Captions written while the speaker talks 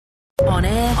On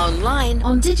air, online,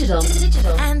 on digital,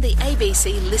 and the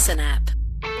ABC Listen app.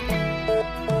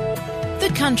 The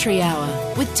Country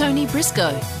Hour with Tony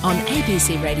Briscoe on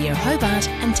ABC Radio Hobart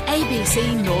and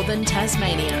ABC Northern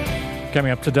Tasmania.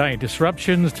 Coming up today,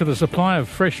 disruptions to the supply of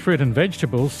fresh fruit and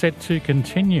vegetables set to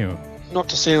continue. Not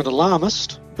to sound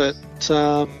alarmist, but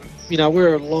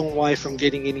we're a long way from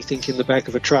getting anything in the back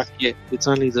of a truck yet. It's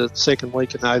only the second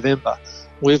week of November.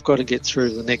 We've got to get through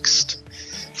the next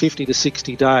 50 to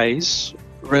 60 days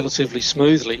relatively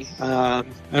smoothly.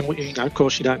 Of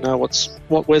course, you don't know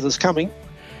what weather's coming.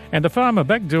 And a farmer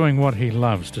back doing what he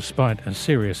loves despite a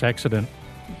serious accident.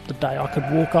 The day I could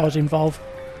walk, I was involved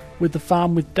with the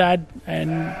farm with Dad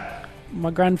and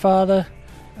my grandfather.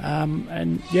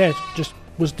 Just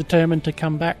was determined to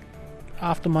come back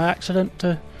after my accident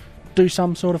to do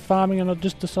some sort of farming, and I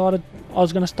just decided I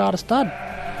was going to start a stud.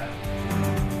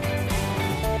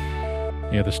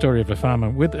 Yeah, the story of a farmer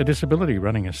with a disability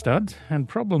running a stud and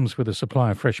problems with the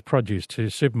supply of fresh produce to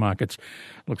supermarkets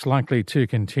looks likely to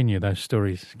continue. Those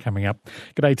stories coming up.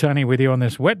 G'day, Tony, with you on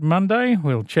this wet Monday.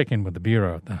 We'll check in with the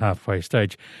Bureau at the halfway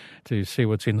stage to see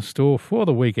what's in store for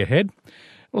the week ahead.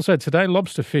 Also today,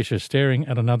 lobster fish are staring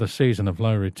at another season of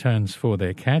low returns for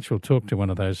their catch. We'll talk to one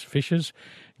of those fishers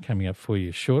coming up for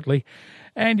you shortly.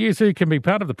 And you too can be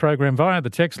part of the program via the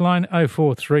text line.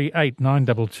 0438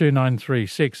 922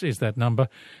 936 is that number,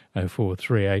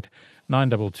 0438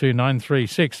 922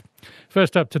 936.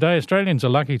 First up today, Australians are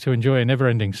lucky to enjoy a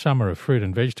never-ending summer of fruit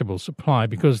and vegetable supply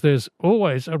because there's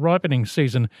always a ripening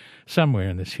season somewhere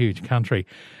in this huge country.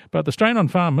 But the strain on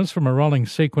farmers from a rolling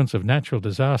sequence of natural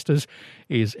disasters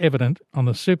is evident on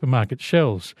the supermarket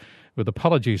shelves, with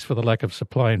apologies for the lack of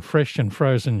supply in fresh and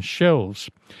frozen shelves.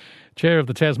 Chair of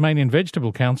the Tasmanian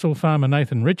Vegetable Council, farmer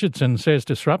Nathan Richardson, says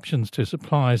disruptions to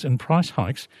supplies and price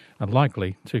hikes are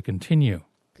likely to continue.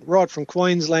 Right from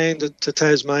Queensland to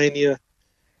Tasmania,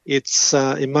 it's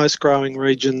in most growing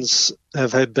regions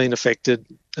have been affected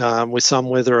with some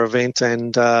weather event,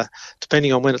 and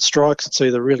depending on when it strikes, it's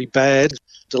either really bad,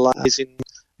 delays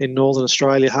in Northern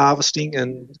Australia harvesting,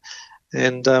 and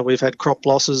we've had crop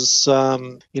losses.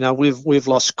 We've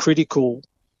lost critical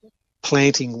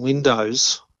planting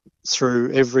windows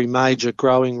through every major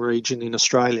growing region in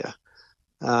Australia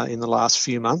in the last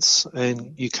few months,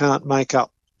 and you can't make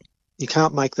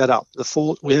that up.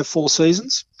 We have 4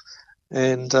 seasons,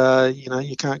 and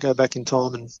you can't go back in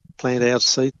time and plant out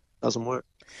seed. It doesn't work.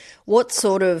 What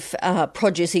sort of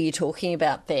produce are you talking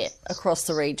about there across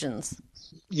the regions?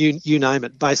 You name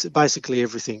it. Basically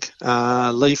everything.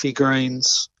 Leafy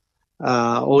greens,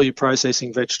 all your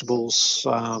processing vegetables,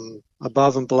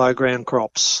 above and below ground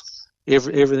crops.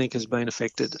 Everything has been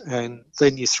affected, and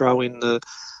then you throw in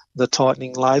the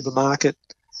tightening labour market,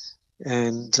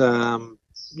 and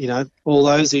all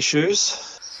those issues.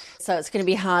 So it's going to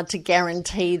be hard to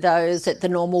guarantee those at the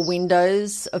normal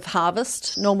windows of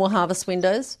harvest, normal harvest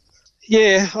windows?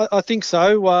 Yeah, I think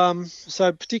so.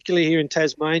 So particularly here in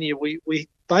Tasmania, we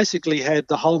basically had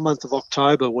the whole month of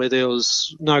October where there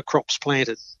was no crops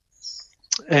planted,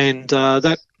 and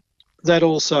that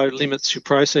also limits your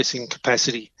processing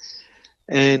capacity.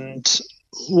 And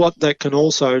what that can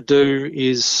also do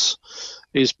is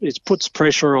it puts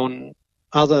pressure on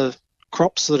other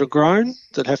crops that are grown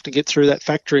that have to get through that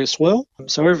factory as well.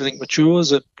 So everything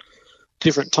matures at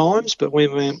different times, but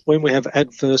when we have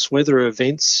adverse weather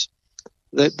events,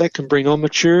 that can bring on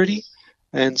maturity.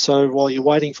 And so while you're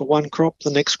waiting for one crop,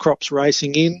 the next crop's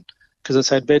racing in because it's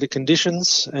had better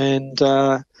conditions, and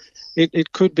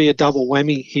it could be a double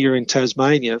whammy here in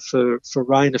Tasmania for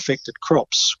rain-affected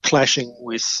crops clashing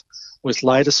with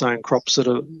later sown crops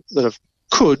that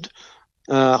could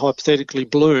hypothetically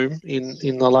bloom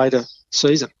in the later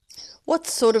season. What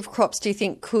sort of crops do you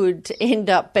think could end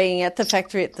up being at the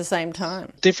factory at the same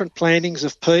time? Different plantings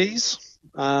of peas,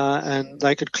 and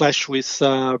they could clash with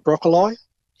broccoli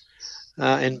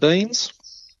and beans.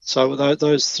 So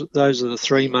those are the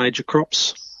 3 major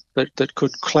crops that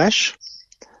could clash.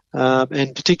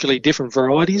 And particularly different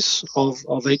varieties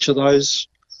of each of those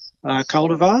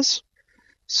cultivars.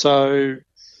 So,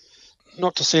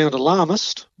 not to sound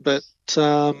alarmist, but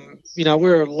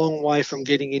we're a long way from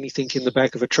getting anything in the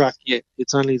back of a truck yet.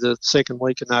 It's only the second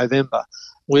week of November.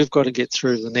 We've got to get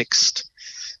through the next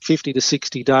 50 to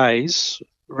 60 days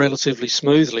relatively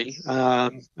smoothly.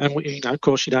 Of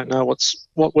course, you don't know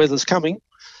what weather's coming,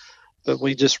 but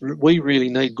we really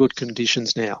need good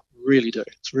conditions now. Really do.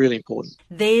 It's really important.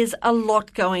 There's a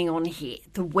lot going on here.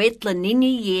 The wet La Nina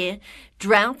year,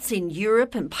 droughts in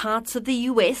Europe and parts of the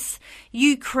US,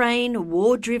 Ukraine,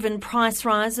 war-driven price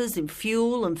rises in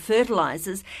fuel and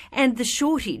fertilisers, and the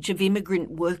shortage of immigrant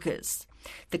workers.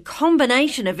 The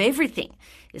combination of everything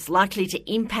is likely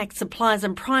to impact supplies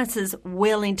and prices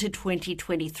well into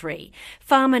 2023.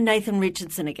 Farmer Nathan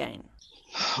Richardson again.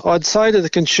 I'd say to the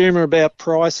consumer about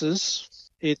prices,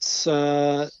 it's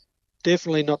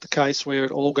definitely not the case where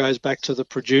it all goes back to the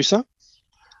producer.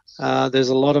 There's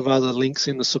a lot of other links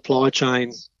in the supply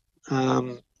chain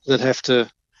that have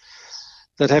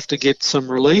to get some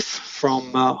relief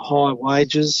from higher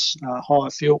wages, higher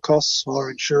fuel costs,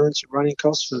 higher insurance and running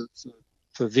costs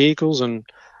for vehicles and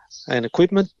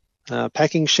equipment,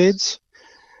 packing sheds.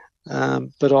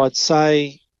 But I'd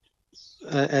say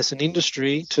as an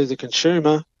industry to the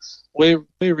consumer, we're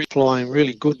supplying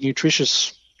really good,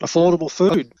 nutritious, affordable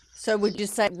food. So would you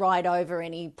say ride over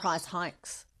any price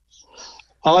hikes?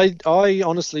 I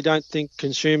honestly don't think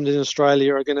consumers in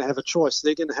Australia are going to have a choice.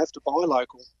 They're going to have to buy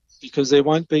local because there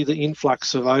won't be the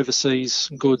influx of overseas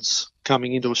goods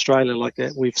coming into Australia like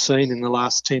that we've seen in the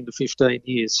last 10 to 15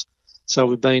 years. So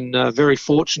we've been very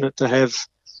fortunate to have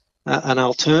an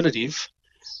alternative,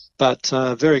 but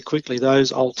very quickly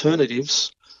those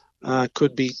alternatives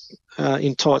could be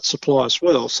in tight supply as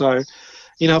well. So,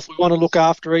 if we want to look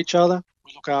after each other,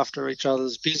 we look after each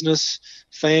other's business,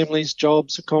 families,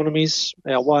 jobs, economies,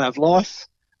 our way of life.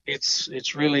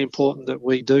 It's really important that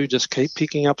we do just keep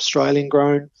picking up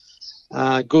Australian-grown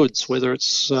goods, whether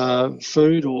it's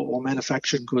food or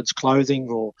manufactured goods, clothing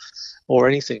or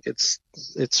anything.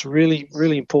 It's really,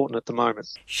 really important at the moment.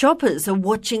 Shoppers are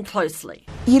watching closely.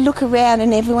 You look around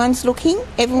and everyone's looking,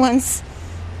 everyone's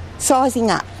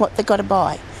sizing up what they've got to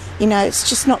buy. It's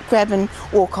just not grab and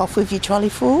walk off with your trolley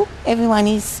full. Everyone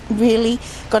is really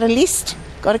got a list,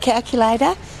 got a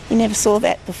calculator. You never saw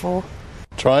that before.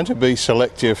 Trying to be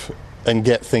selective and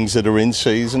get things that are in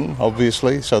season,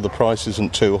 obviously, so the price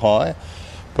isn't too high.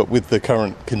 But with the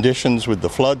current conditions, with the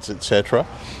floods, etc.,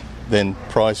 then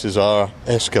prices are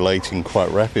escalating quite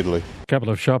rapidly. A couple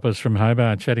of shoppers from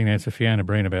Hobart chatting now to Fiona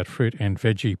Breen about fruit and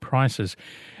veggie prices.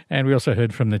 And we also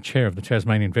heard from the chair of the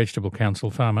Tasmanian Vegetable Council,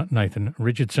 farmer Nathan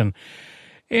Richardson.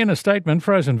 In a statement,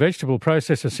 frozen vegetable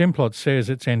processor Simplot says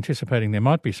it's anticipating there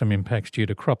might be some impacts due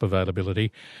to crop availability.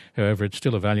 However, it's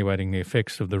still evaluating the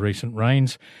effects of the recent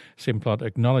rains. Simplot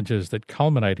acknowledges that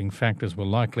culminating factors will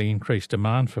likely increase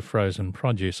demand for frozen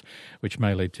produce, which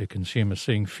may lead to consumers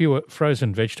seeing fewer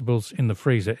frozen vegetables in the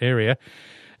freezer area.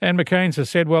 And McCain's has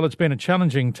said, while it's been a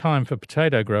challenging time for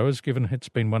potato growers, given it's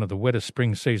been one of the wettest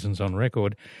spring seasons on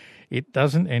record, it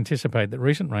doesn't anticipate that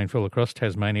recent rainfall across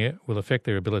Tasmania will affect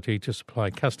their ability to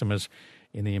supply customers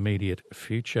in the immediate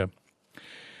future.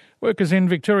 Workers in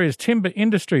Victoria's timber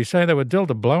industry say they were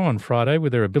dealt a blow on Friday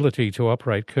with their ability to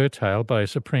operate curtailed by a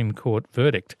Supreme Court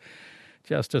verdict.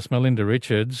 Justice Melinda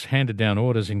Richards handed down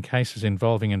orders in cases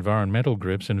involving environmental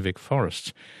groups and Vic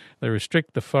Forests. They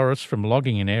restrict the forests from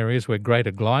logging in areas where greater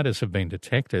gliders have been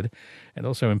detected and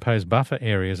also impose buffer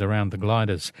areas around the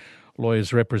gliders.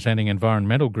 Lawyers representing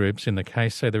environmental groups in the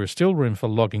case say there is still room for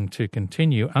logging to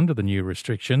continue under the new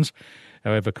restrictions.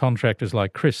 However, contractors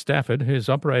like Chris Stafford, who's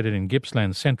operated in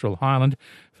Gippsland's Central Highland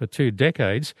for 2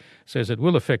 decades, says it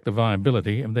will affect the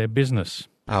viability of their business.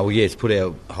 It's put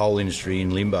our whole industry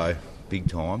in limbo big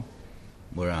time.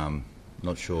 We're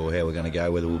not sure how we're going to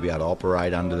go, whether we'll be able to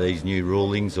operate under these new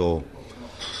rulings or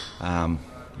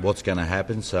what's going to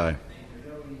happen. So,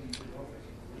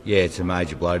 it's a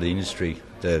major blow to the industry,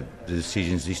 the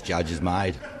decisions this judge has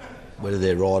made. Whether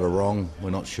they're right or wrong, we're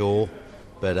not sure.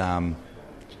 But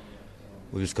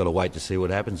we've just got to wait to see what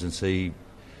happens and see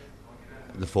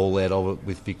the fallout of it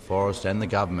with Vic Forest and the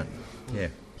government. Yeah.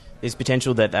 There's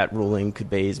potential that ruling could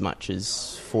be as much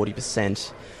as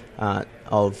 40%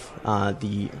 of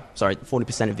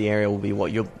 40% of the area will be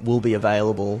will be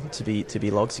available to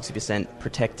be logged, 60%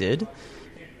 protected.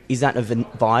 Is that a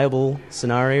viable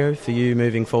scenario for you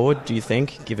moving forward, do you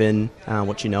think, given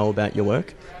what you know about your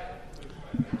work?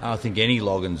 I think any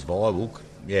logging's viable.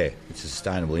 Yeah, it's a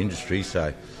sustainable industry,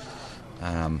 so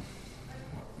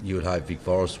you would hope Vic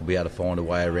Forest will be able to find a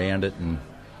way around it and,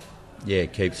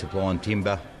 keep supplying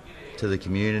timber to the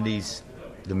communities,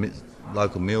 the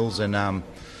local mills, and,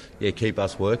 keep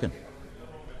us working.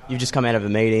 You've just come out of a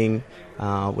meeting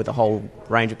with a whole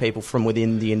range of people from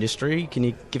within the industry. Can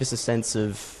you give us a sense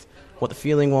of what the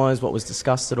feeling was, what was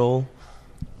discussed at all?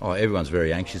 Everyone's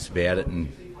very anxious about it,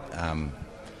 and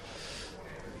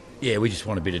we just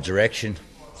want a bit of direction.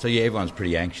 So everyone's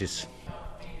pretty anxious.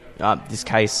 This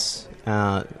case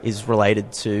is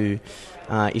related to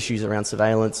issues around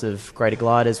surveillance of greater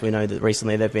gliders. We know that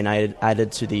recently they've been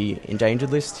added to the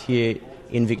endangered list here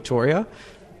in Victoria.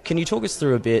 Can you talk us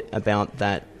through a bit about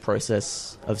that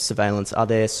process of surveillance? Are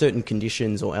there certain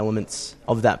conditions or elements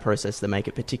of that process that make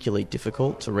it particularly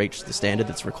difficult to reach the standard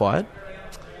that's required?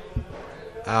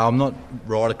 I'm not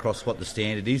right across what the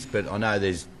standard is, but I know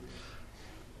there's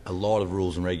a lot of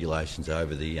rules and regulations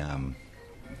over the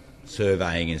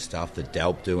surveying and stuff that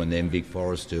DALP do and then Vic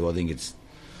Forest do. I think it's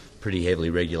pretty heavily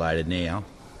regulated now.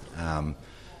 And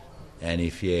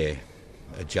if, a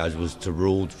judge was to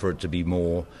rule for it to be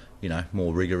more,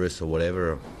 more rigorous or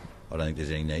whatever, I don't think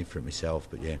there's any need for it myself,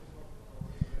 but yeah.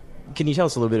 Can you tell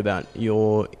us a little bit about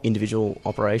your individual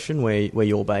operation, where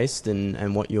you're based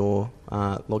and what your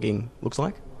logging looks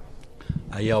like?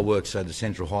 I work the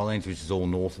Central Highlands, which is all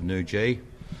north of New G,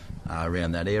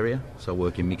 around that area. So I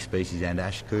work in mixed species and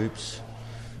ash coops.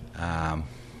 I've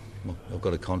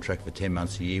got a contract for 10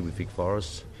 months a year with Vic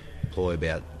Forest, employ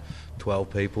about 12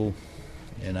 people,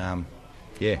 and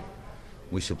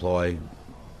we supply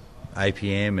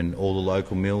APM and all the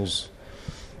local mills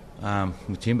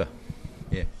with timber.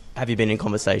 Yeah. Have you been in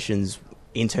conversations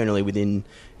internally within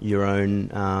your own,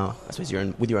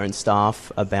 with your own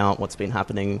staff about what's been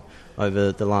happening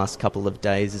over the last couple of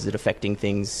days? Is it affecting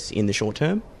things in the short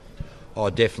term? Oh,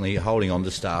 definitely. Holding on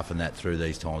to staff and that through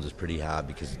these times is pretty hard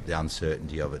because of the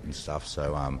uncertainty of it and stuff.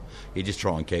 So you just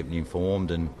try and keep them informed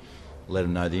and let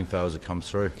them know the info as it comes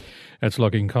through. That's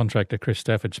logging contractor Chris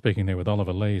Stafford speaking there with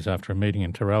Oliver Lees after a meeting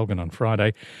in Traralgon on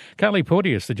Friday. Carly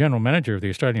Porteous, the General Manager of the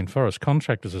Australian Forest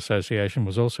Contractors Association,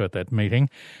 was also at that meeting.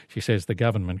 She says the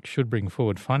government should bring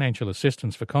forward financial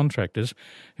assistance for contractors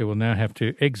who will now have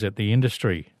to exit the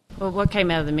industry. Well, what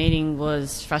came out of the meeting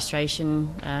was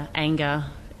frustration, anger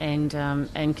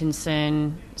and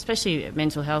concern, especially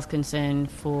mental health concern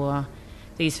for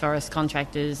these forest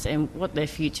contractors and what their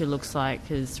future looks like,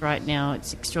 because right now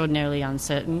it's extraordinarily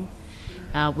uncertain.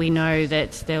 We know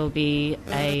that there will be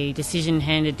a decision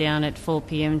handed down at 4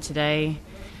 p.m. today.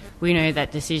 We know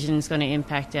that decision is going to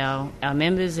impact our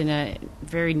members in a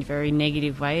very, very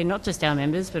negative way, and not just our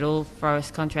members, but all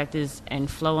forest contractors and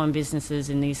flow-on businesses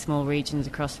in these small regions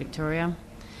across Victoria.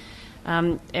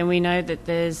 And we know that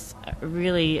there's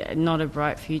really not a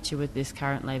bright future with this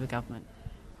current Labor government.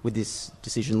 With this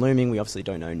decision looming, we obviously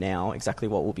don't know now exactly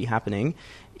what will be happening.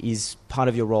 Is part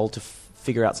of your role to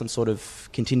figure out some sort of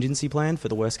contingency plan for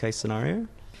the worst-case scenario?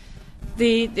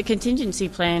 The contingency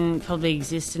plan probably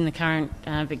exists in the current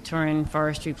Victorian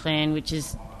Forestry Plan, which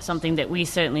is something that we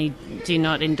certainly do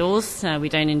not endorse. We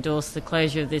don't endorse the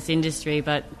closure of this industry,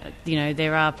 but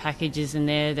there are packages in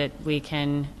there that we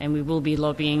can and we will be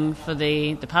lobbying for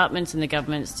the departments and the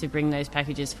governments to bring those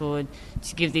packages forward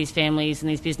to give these families and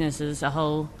these businesses a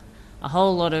whole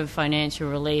lot of financial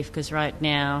relief, because right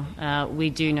now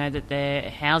we do know that their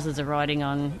houses are riding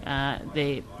on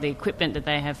the equipment that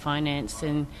they have financed,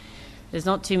 and there's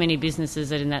not too many businesses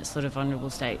that are in that sort of vulnerable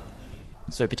state.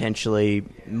 So potentially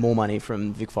more money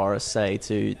from Vic Forest, say,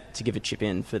 to give a chip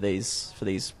in for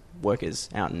these workers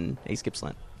out in East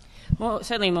Gippsland? Well,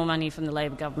 certainly more money from the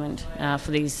Labor government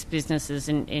for these businesses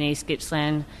in East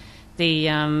Gippsland. The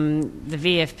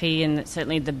VFP and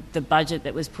certainly the budget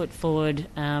that was put forward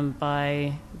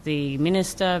by the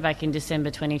Minister back in December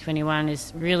 2021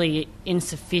 is really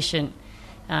insufficient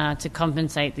to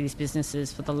compensate these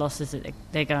businesses for the losses that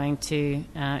they're going to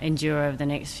endure over the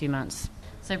next few months.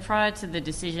 So prior to the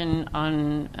decision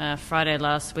on Friday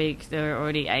last week, there were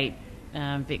already 8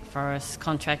 Vic Forest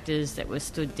contractors that were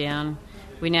stood down.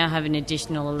 We now have an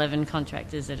additional 11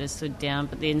 contractors that are stood down,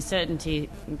 but the uncertainty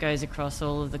goes across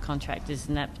all of the contractors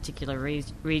in that particular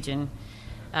region.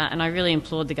 And I really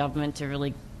implored the government to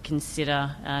really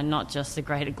consider not just the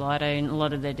Greater Glido in a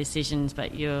lot of their decisions,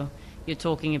 but you're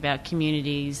talking about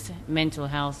communities, mental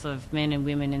health of men and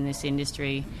women in this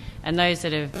industry, and those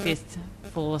that are 5th,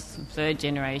 4th, 3rd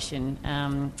generation.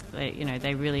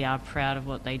 They really are proud of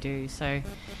what they do. So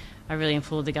I really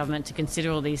implore the government to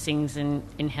consider all these things and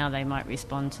in how they might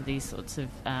respond to these sorts of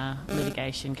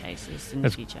litigation cases in the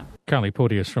future. Carly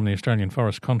Porteous from the Australian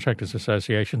Forest Contractors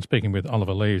Association speaking with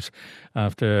Oliver Lees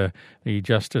after the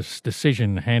Justice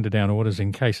decision handed down orders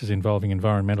in cases involving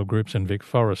environmental groups and Vic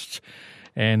Forests.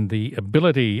 And the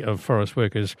ability of forest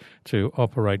workers to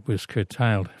operate was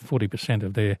curtailed, 40%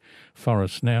 of their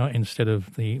forests now instead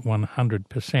of the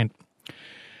 100%.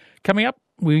 Coming up,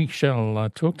 we shall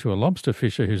talk to a lobster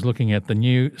fisher who's looking at the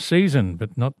new season,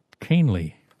 but not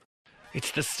keenly.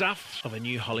 It's the stuff of a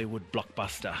new Hollywood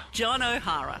blockbuster. John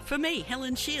O'Hara. For me,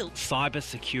 Helen Shields.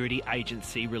 Cybersecurity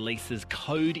agency releases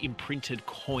code-imprinted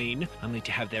coin only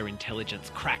to have their intelligence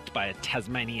cracked by a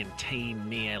Tasmanian team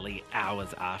nearly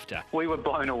hours after. We were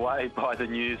blown away by the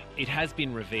news. It has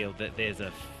been revealed that there's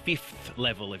a 5th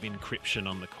level of encryption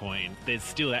on the coin. There's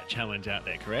still that challenge out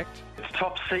there, correct? It's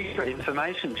top secret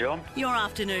information, John. Your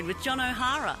Afternoon with John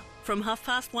O'Hara from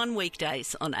 1:30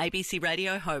 weekdays on ABC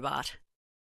Radio Hobart.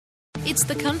 It's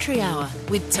the Country Hour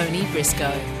with Tony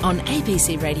Briscoe on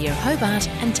ABC Radio Hobart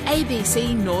and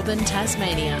ABC Northern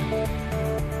Tasmania.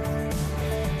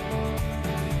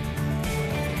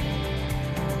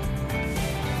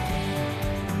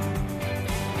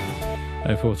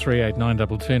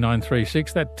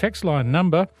 0438922936, that text line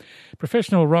number.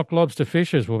 Professional rock lobster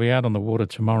fishers will be out on the water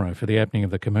tomorrow for the opening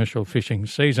of the commercial fishing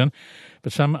season,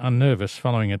 but some are nervous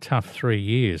following a tough 3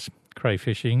 years.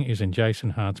 Crayfishing is in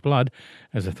Jason Hart's blood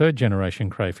as a third-generation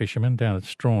crayfisherman down at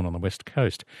Strawn on the west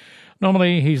coast.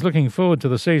 Normally, he's looking forward to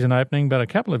the season opening, but a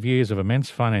couple of years of immense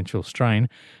financial strain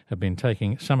have been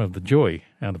taking some of the joy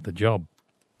out of the job.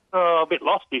 A bit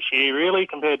lost this year, really,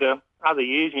 compared to other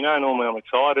years. Normally I'm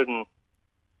excited and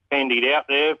keen to get out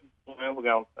there. We're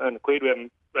going to earn a quid. We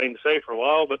haven't been to sea for a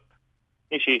while, but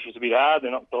this year's just a bit hard.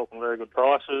 They're not talking very good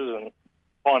prices, and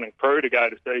finding crew to go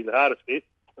to sea is the hardest bit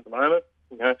at the moment.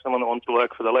 Someone that wants to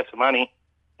work for the lesser money,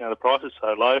 the price is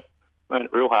so low, made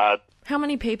it real hard. How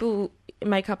many people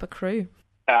make up a crew?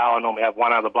 I normally have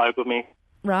one other bloke with me.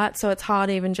 Right, so it's hard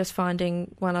even just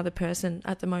finding one other person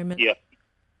at the moment? Yeah,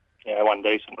 one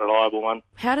decent, reliable one.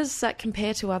 How does that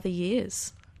compare to other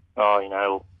years?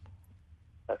 About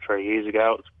 3 years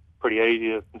ago, it was pretty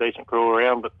easy, a decent crew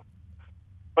around, but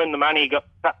when the money got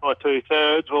cut by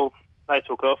 2/3, well, they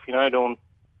took off, doing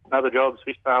other jobs,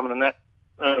 fish farming and that,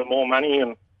 earning more money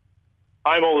and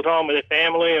home all the time with their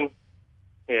family, and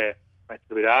makes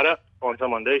it a bit harder to find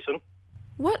someone decent.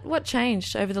 What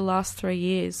changed over the last 3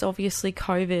 years? Obviously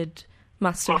COVID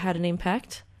must have had an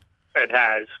impact. It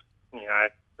has.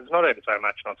 It's not even so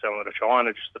much not selling it to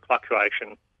China, just the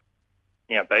fluctuation,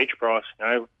 beach price.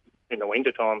 In the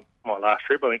winter time, my last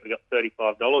trip, I think we got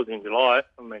 $35 in July.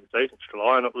 The season's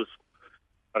July, and it was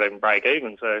not even break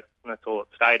even, so that's all it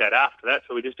stayed at after that,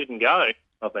 so we just didn't go.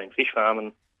 I've been fish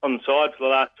farming on the side for the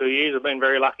last 2 years. I've been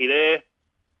very lucky there.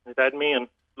 They've had me and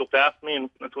looked after me, and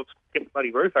that's what's kept the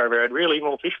bloody roof over our head, really,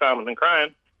 more fish farming than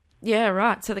craying. Yeah,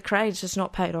 right. So the cray's just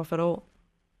not paid off at all?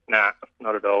 Nah,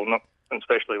 not at all. Not,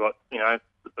 especially the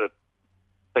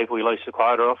people you lease the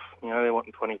quota off, they're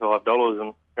wanting $25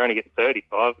 and you're only getting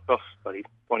 $35. It costs bloody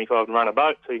 $25 to run a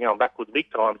boat, so you're going backwards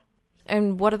big time.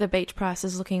 And what are the beach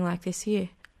prices looking like this year?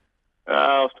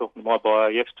 I was talking to my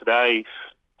buyer yesterday. He's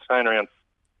saying around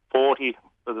 40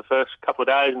 for the first couple of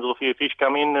days until a few fish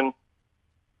come in, and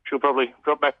she'll probably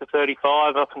drop back to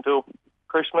 35 up until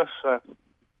Christmas. So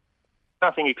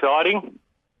nothing exciting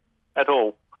at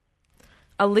all.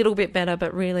 A little bit better,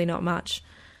 but really not much.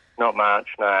 Not much,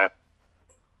 no.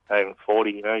 Even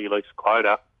 40, you lease a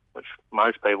quota, which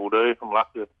most people do. I'm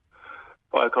lucky with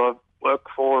bloke I work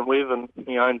for and with, and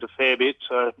he owns a fair bit,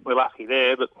 so we're lucky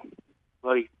there, but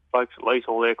bloody folks that lease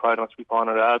all their quota must be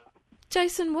finding it hard.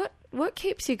 Jason, what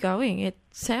keeps you going? It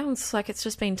sounds like it's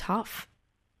just been tough.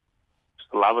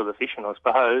 Just the love of the fishing, I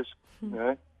suppose.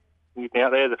 Getting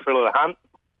out there, the thrill of the hunt,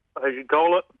 as you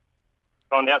call it.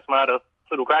 Trying to outsmart a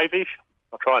little crayfish.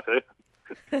 I try to.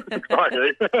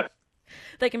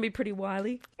 They can be pretty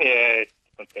wily. Yeah, it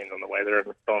depends on the weather and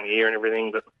the time of year and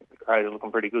everything, but the crays are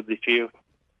looking pretty good this year.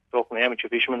 Talking to amateur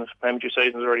fishermen, the amateur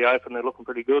season's already open, they're looking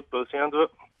pretty good by the sounds of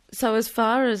it. So as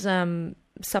far as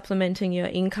supplementing your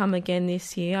income again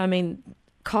this year,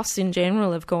 costs in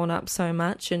general have gone up so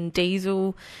much, and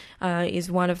diesel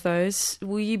is one of those.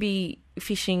 Will you be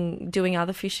doing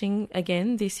other fishing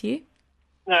again this year?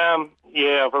 I'll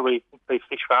probably be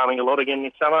fish farming a lot again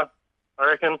this summer, I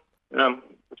reckon.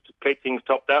 Just to keep things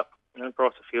topped up.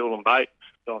 Price of fuel and bait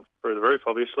gone through the roof,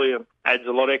 obviously, and adds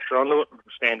a lot extra onto it.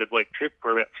 Standard week trip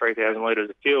for about 3,000 litres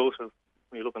of fuel, so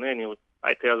you're looking there nearly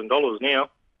 $8,000 now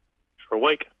for a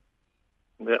week.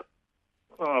 About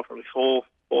probably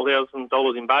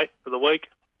 $4,000 in bait for the week,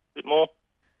 a bit more.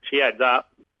 She adds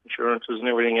up, insurances and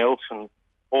everything else, and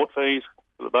port fees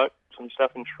for the boats and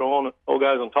stuff in Strawn. It all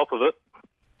goes on top of it.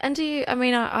 And do you?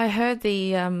 I heard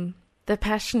the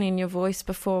passion in your voice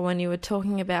before when you were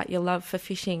talking about your love for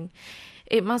fishing.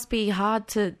 It must be hard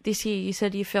this year, you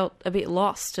said you felt a bit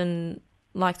lost and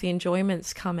like the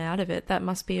enjoyment's come out of it. That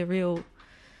must be a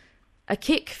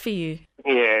kick for you.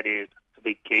 Yeah, it is. It's a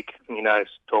big kick.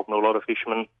 Talking to a lot of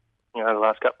fishermen, the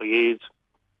last couple of years,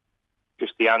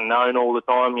 just the unknown all the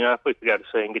time. If we could go to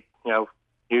sea and get,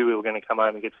 knew we were going to come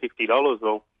home and get $50,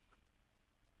 well,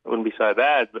 it wouldn't be so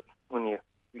bad. But when you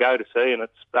go to sea and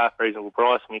it's a reasonable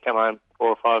price and you come home 4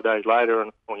 or 5 days later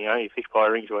and your fish pie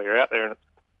rings while you're out there and it's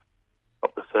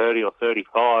up to 30 or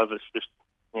 35, it's just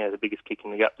the biggest kick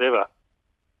in the guts ever.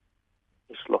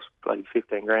 Just lost bloody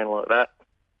 15 grand like that.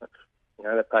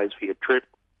 That pays for your trip,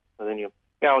 and then you're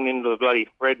going into the bloody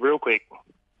red real quick.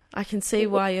 I can see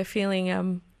why you're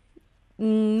feeling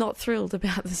not thrilled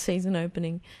about the season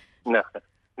opening. No,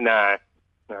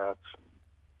 it's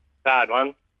a hard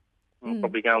one. I'll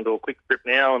probably go and do a quick trip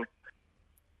now and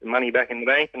get money back in the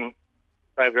bank and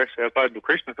save the rest of our clothes till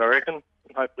Christmas, I reckon,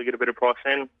 and hopefully get a better price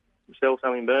then. Sell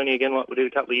some in Burnie again like we did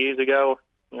a couple of years ago,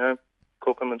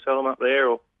 cook them and sell them up there,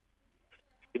 or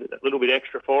get a little bit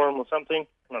extra for them or something.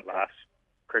 Not last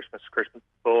Christmas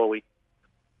before, we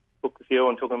booked a few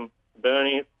and took them to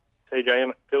Burnie, TJM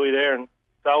at Philly there, and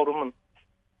sold them,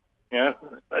 and,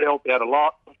 that helped out a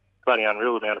lot. Bloody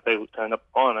unreal the amount of people that turned up to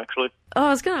buy them, actually. Oh, I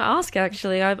was going to ask,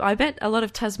 actually. I bet a lot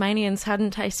of Tasmanians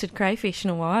hadn't tasted crayfish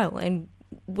in a while and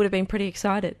would have been pretty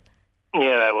excited.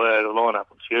 Yeah, they were. The lineup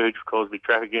was huge, caused big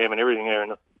traffic jam and everything there in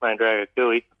the main drag of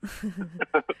Killy.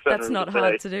 That's not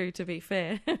hard to do, to be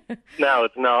fair. No,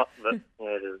 it's not. But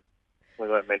we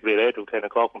weren't meant to be there till 10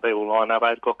 o'clock and people lined up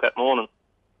 8 o'clock that morning.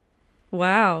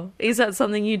 Wow. Is that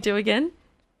something you'd do again?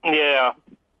 Yeah,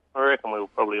 I reckon we'll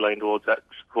probably lean towards that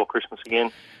just before Christmas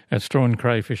again. As Strahan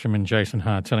Cray fisherman Jason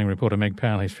Hart telling reporter Meg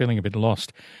Powell he's feeling a bit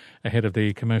lost ahead of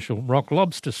the commercial rock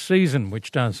lobster season,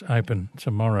 which does open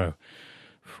tomorrow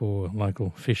for local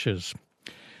fishers.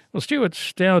 Well, Stuart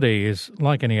Staudy is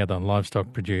like any other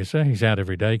livestock producer. He's out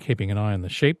every day keeping an eye on the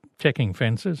sheep, checking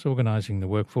fences, organising the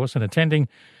workforce and attending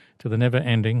to the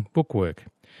never-ending bookwork.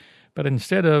 But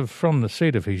instead of from the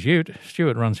seat of his ute,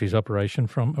 Stuart runs his operation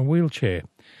from a wheelchair.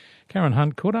 Karen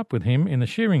Hunt caught up with him in the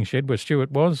shearing shed where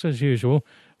Stuart was, as usual,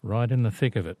 right in the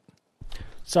thick of it.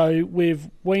 So we've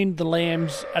weaned the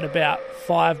lambs at about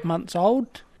 5 months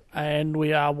old, and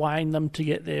we are weighing them to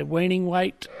get their weaning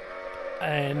weight,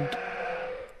 and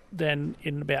then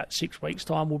in about 6 weeks'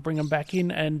 time we'll bring them back in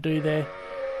and do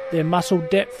their muscle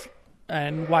depth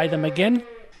and weigh them again.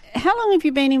 How long have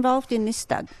you been involved in this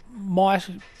stud? My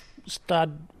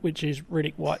stud, which is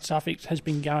Riddick White Suffolk, has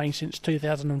been going since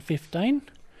 2015.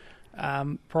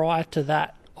 Prior to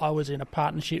that, I was in a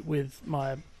partnership with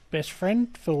my best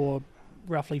friend for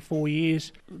roughly 4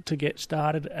 years to get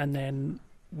started, and then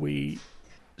we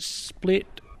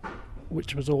split,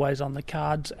 which was always on the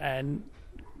cards, and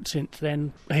since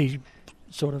then he's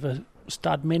sort of a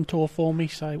stud mentor for me,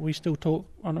 so we still talk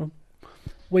on a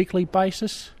weekly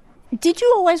basis. Did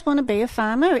you always want to be a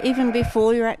farmer, even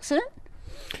before your accident?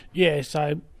 Yeah,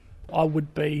 so I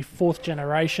would be fourth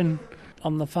generation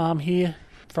on the farm here.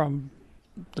 From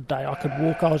the day I could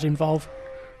walk, I was involved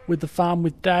with the farm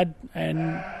with Dad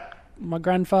and my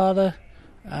grandfather,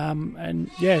 and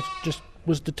just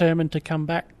was determined to come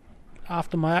back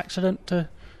after my accident to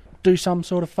do some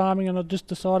sort of farming, and I just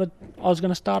decided I was going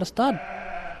to start a stud.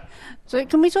 So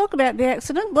can we talk about the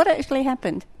accident? What actually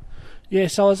happened? Yeah,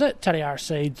 so I was at Tatiara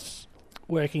Seeds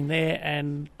working there,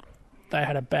 and they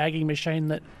had a bagging machine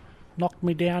that knocked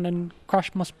me down and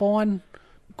crushed my spine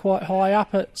quite high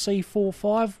up at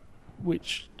C45,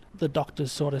 which the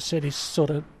doctors sort of said is sort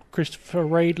of Christopher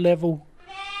Reid level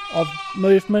of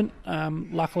movement.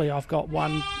 Luckily I've got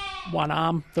one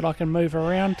arm that I can move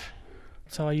around,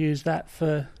 so I use that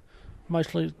for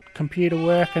mostly computer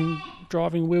work and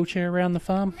driving wheelchair around the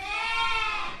farm.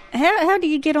 How do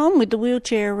you get on with the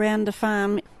wheelchair around the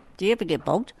farm? Do you ever get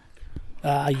bogged?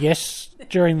 Yes,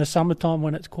 during the summertime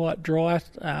when it's quite dry,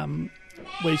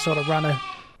 we sort of run a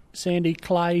sandy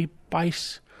clay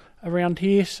base around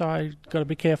here, so I've got to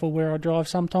be careful where I drive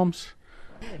sometimes.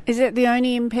 Is that the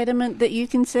only impediment that you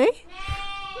can see?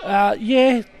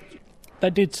 Yeah, they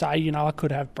did say, I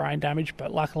could have brain damage,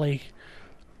 but luckily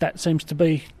that seems to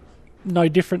be no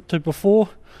different to before.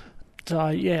 So,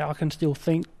 yeah, I can still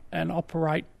think and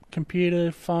operate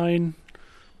computer, phone,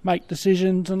 make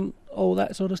decisions and all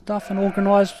that sort of stuff, and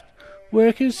organise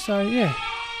workers, so, yeah.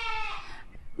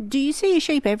 Do you see your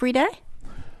sheep every day?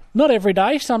 Not every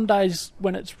day. Some days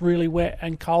when it's really wet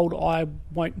and cold, I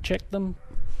won't check them.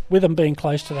 With them being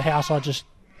close to the house, I just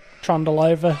trundle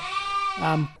over.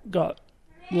 Got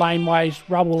laneways,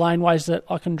 rubble laneways that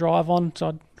I can drive on, so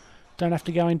I don't have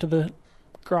to go into the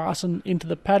grass and into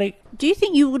the paddock. Do you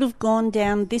think you would have gone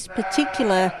down this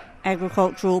particular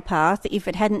agricultural path if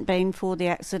it hadn't been for the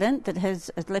accident that has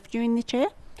left you in the chair?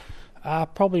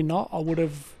 Probably not. I would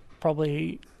have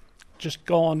probably just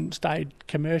stayed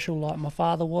commercial like my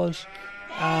father was.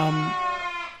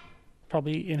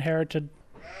 Probably inherited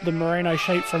the merino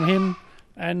sheep from him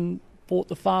and bought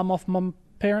the farm off my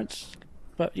parents.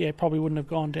 But yeah, probably wouldn't have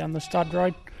gone down the stud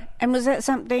road. And was that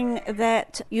something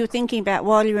that you were thinking about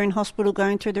while you were in hospital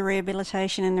going through the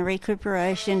rehabilitation and the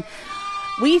recuperation?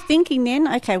 Were you thinking then,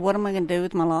 okay, what am I going to do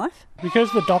with my life?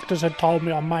 Because the doctors had told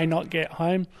me I may not get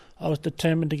home, I was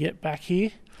determined to get back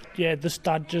here. Yeah, the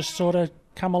stud just sort of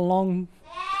come along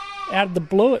out of the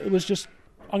blue. It was just,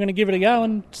 I'm going to give it a go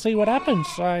and see what happens.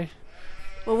 So,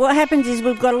 well, what happens is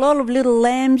we've got a lot of little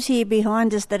lambs here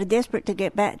behind us that are desperate to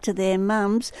get back to their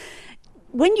mums.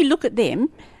 When you look at them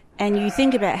and you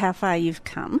think about how far you've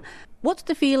come, what's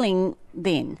the feeling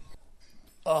then?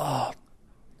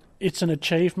 It's an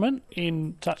achievement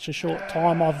in such a short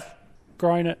time. I've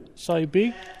grown it so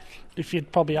big. If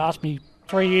you'd probably asked me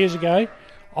 3 years ago,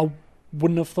 I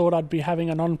wouldn't have thought I'd be having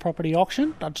an on-property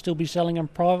auction. I'd still be selling them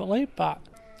privately, but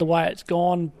the way it's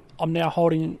gone, I'm now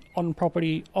holding an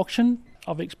on-property auction.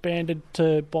 I've expanded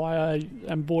to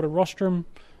and bought a rostrum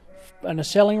and a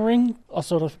selling ring. I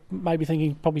sort of maybe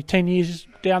thinking probably 10 years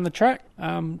down the track.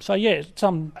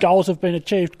 Some goals have been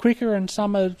achieved quicker and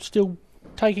some are still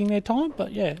taking their time,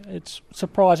 but it's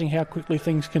surprising how quickly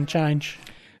things can change.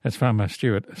 That's farmer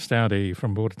Stuart Stoudy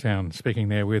from Bordertown speaking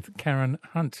there with Karen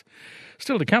Hunt.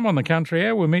 Still to come on the Country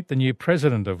Hour, we'll meet the new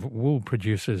president of Wool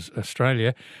Producers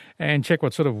Australia and check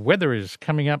what sort of weather is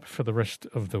coming up for the rest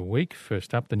of the week.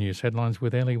 First up, the news headlines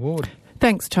with Ellie Ward.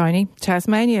 Thanks, Tony.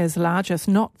 Tasmania's largest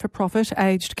not-for-profit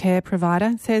aged care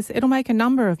provider says it'll make a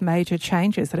number of major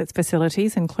changes at its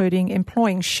facilities, including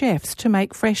employing chefs to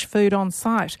make fresh food on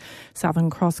site. Southern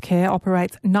Cross Care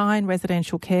operates 9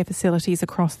 residential care facilities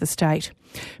across the state.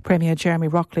 Premier Jeremy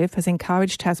Rockliff has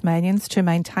encouraged Tasmanians to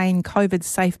maintain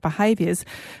COVID-safe behaviours,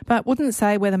 but wouldn't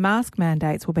say whether mask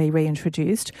mandates will be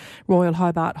reintroduced. Royal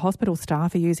Hobart Hospital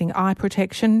staff are using eye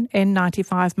protection,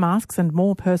 N95 masks and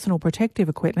more personal protective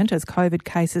equipment as COVID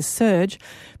cases surge.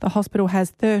 The hospital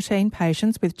has 13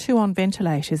 patients with 2 on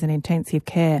ventilators in intensive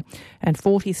care and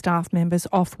 40 staff members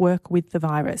off work with the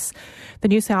virus. The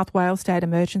New South Wales State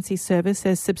Emergency Service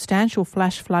says substantial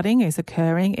flash flooding is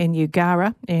occurring in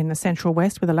Eugara in the Central West,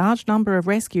 with a large number of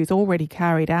rescues already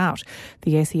carried out.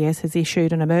 The SES has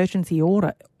issued an emergency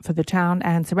order for the town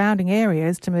and surrounding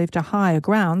areas to move to higher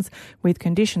grounds with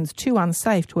conditions too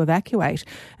unsafe to evacuate.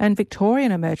 And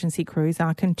Victorian emergency crews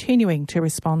are continuing to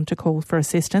respond to calls for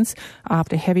assistance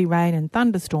after heavy rain and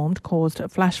thunderstorms caused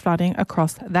flash flooding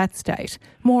across that state.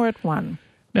 More at 1.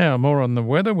 Now, more on the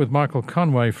weather with Michael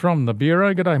Conway from the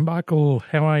Bureau. G'day, Michael.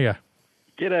 How are you?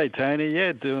 G'day, Tony.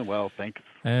 Yeah, doing well, thanks.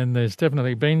 And there's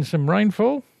definitely been some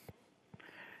rainfall?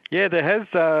 Yeah, there has.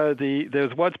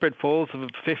 There's widespread falls of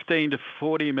 15 to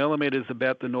 40 millimetres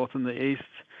about the north and the east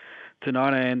to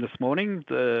 9 a.m. this morning.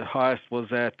 The highest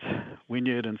was at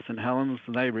Wynyard and St Helens,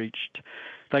 and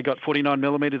they got 49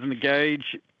 millimetres in the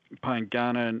gauge.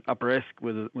 Pyangana and Upper Esk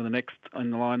were the next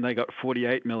in the line. They got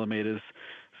 48 millimetres.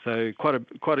 So quite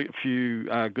a few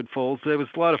good falls. There was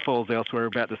a lot of falls elsewhere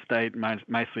about the state,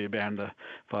 mostly around the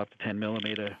 5 to 10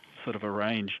 millimetre sort of a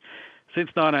range.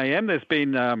 Since 9 a.m. there's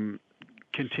been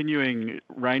continuing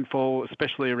rainfall,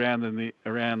 especially around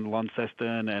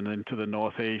Launceston and into the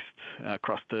northeast,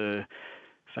 across to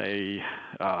say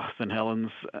St Helens,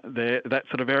 there, that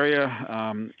sort of area.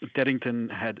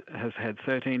 Deddington has had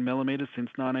 13 millimetres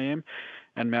since 9 a.m.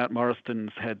 and Mount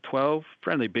Morriston's had 12.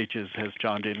 Friendly Beaches has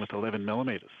chimed in with 11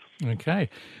 millimetres. Okay.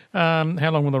 How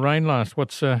long will the rain last?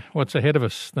 What's ahead of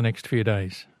us the next few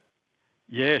days?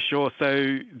 Yeah, sure.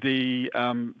 So there's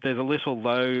a little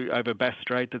low over Bass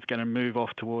Strait that's going to move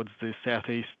off towards the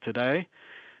southeast today,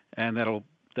 and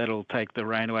that'll take the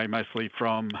rain away mostly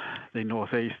from the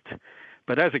northeast.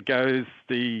 But as it goes,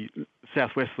 the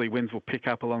southwesterly winds will pick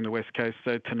up along the west coast.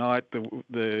 So tonight,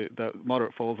 the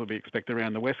moderate falls will be expected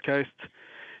around the west coast,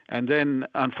 and then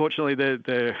unfortunately,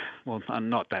 they're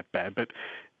not that bad, but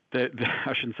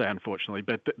I shouldn't say unfortunately,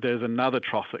 but there's another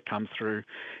trough that comes through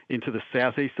into the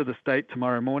southeast of the state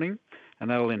tomorrow morning, and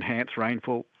that'll enhance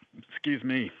rainfall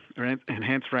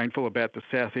about the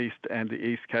southeast and the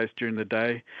east coast during the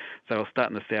day. So it'll start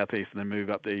in the southeast and then move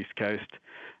up the east coast.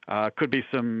 Could be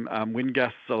some wind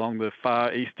gusts along the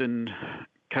far eastern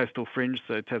coastal fringe,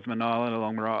 so Tasman Island,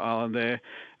 along Maria Island there,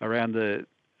 around the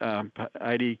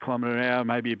 80 kilometre an hour,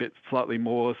 maybe a bit slightly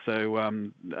more. So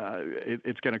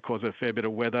it's going to cause a fair bit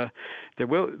of weather.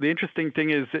 The interesting thing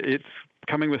is it's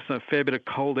coming with a fair bit of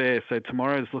cold air. So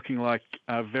tomorrow is looking like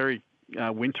a very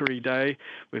wintry day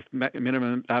with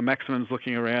maximums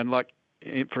looking around, like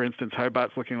for instance,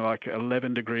 Hobart's looking like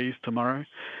 11 degrees tomorrow,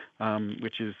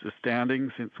 which is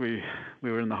astounding since we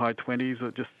were in the high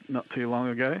 20s just not too long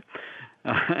ago.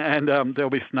 And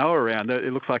there'll be snow around.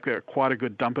 It looks like quite a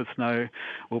good dump of snow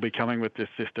will be coming with this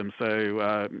system.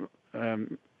 So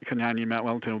Canania, Mount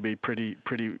Wellington will be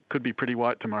could be pretty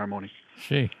white tomorrow morning.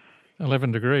 Gee,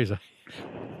 11 degrees.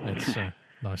 That's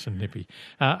nice and nippy.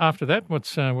 After that,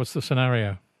 what's the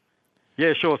scenario?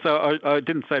 Yeah, sure. So I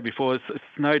didn't say before, it's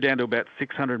snow down to about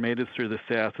 600 metres through the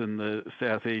south and the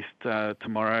southeast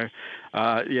tomorrow.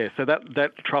 So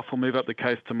that trough will move up the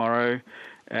coast tomorrow.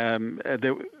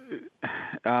 It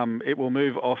will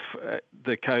move off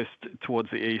the coast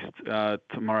towards the east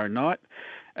tomorrow night,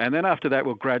 And then after that,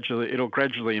 it'll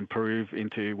gradually improve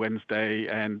into Wednesday,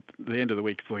 and the end of the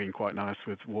week is looking quite nice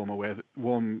with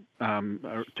warm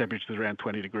temperatures around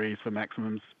 20 degrees for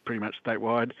maximums pretty much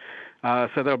statewide.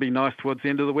 So that'll be nice towards the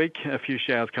end of the week. A few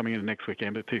showers coming in next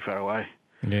weekend, but too far away.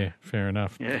 Yeah, fair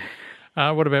enough. Yeah.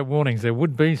 What about warnings? There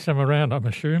would be some around, I'm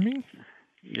assuming?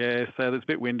 Yeah, so there's a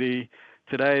bit windy.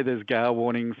 Today there's gale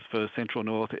warnings for central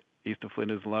north, east of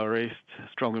Flinders, lower east,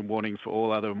 strong wind warnings for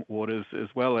all other waters, as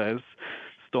well as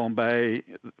Storm Bay,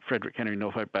 Frederick Henry,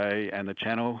 Norfolk Bay and the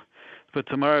Channel. For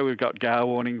tomorrow we've got gale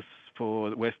warnings for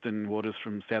the western waters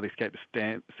from Southeast Cape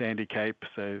to Sandy Cape,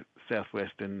 so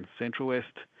southwest and central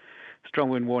west. Strong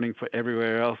wind warning for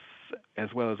everywhere else,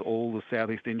 as well as all the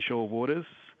southeast inshore waters.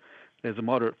 There's a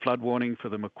moderate flood warning for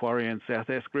the Macquarie and South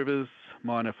Esk rivers,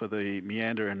 minor for the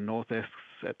Meander and North Esks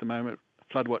at the moment.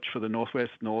 Flood watch for the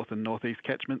northwest, north and northeast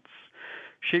catchments.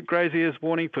 Sheep graziers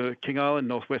warning for King Island,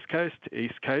 northwest coast,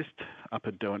 east coast,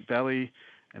 upper Derwent Valley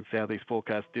and southeast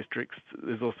forecast districts.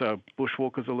 There's also a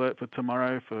bushwalkers alert for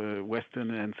tomorrow for western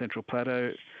and central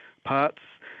plateau parts.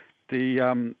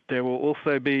 There will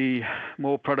also be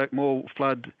more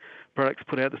flood products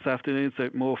put out this afternoon, so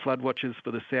more flood watches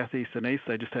for the southeast and east.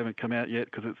 They just haven't come out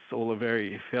yet because it's all a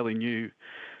fairly new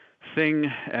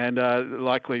thing, and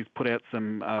likely put out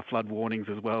some flood warnings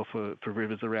as well for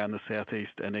rivers around the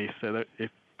southeast and east. So that if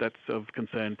that's of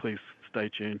concern, please stay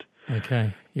tuned.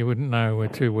 Okay. You wouldn't know we're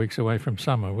 2 weeks away from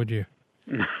summer, would you?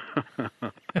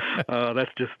 Oh,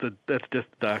 that's just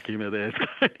dark humour there.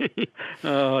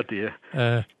 Oh dear.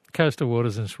 Coastal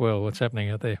waters and swell. What's happening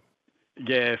out there?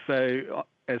 Yeah. So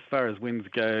as far as winds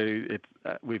go,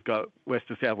 we've got west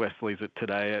to southwesterlies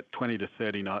today at 20 to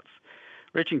 30 knots.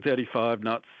 Reaching 35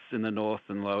 knots in the north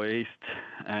and lower east,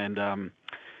 and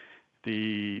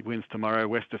the winds tomorrow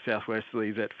west to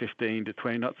southwesterlies at 15 to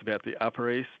 20 knots about the upper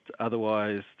east.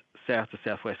 Otherwise, south to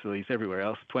southwesterlies everywhere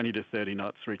else, 20 to 30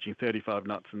 knots, reaching 35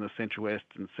 knots in the central west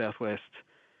and southwest.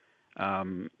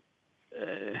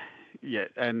 Yeah,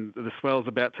 and the swells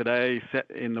about today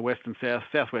in the west and south.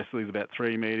 Southwesterlies about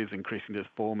 3 metres, increasing to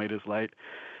 4 metres late.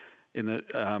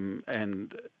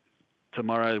 And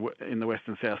tomorrow in the west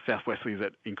and south, southwesterlies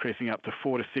at increasing up to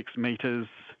 4 to 6 metres.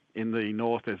 In the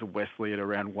north, there's a westerly at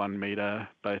around 1 metre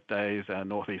both days.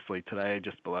 Northeasterly today,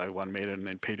 just below 1 metre, and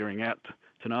then petering out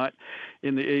tonight.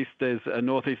 In the east, there's a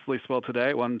northeasterly swell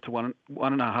today,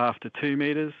 1.5 to 2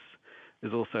 metres.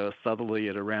 There's also a southerly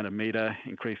at around 1 metre,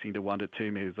 increasing to 1 to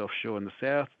 2 metres offshore in the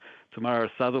south. Tomorrow, a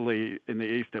southerly in the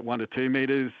east at 1 to 2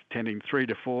 metres, tending 3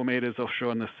 to 4 metres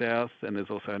offshore in the south, and there's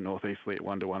also a northeasterly at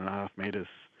 1 to 1.5 metres.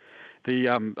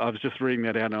 I was just reading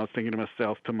that out, and I was thinking to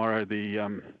myself, tomorrow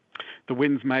the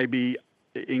winds may be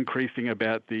increasing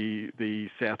about the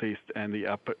southeast and the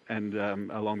upper and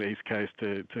along the east coast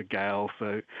to gale.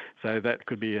 So that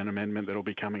could be an amendment that will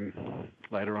be coming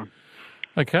later on.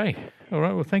 Okay. All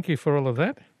right. Well, thank you for all of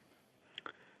that.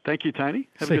 Thank you, Tony.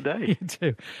 Have a good day. You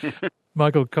too.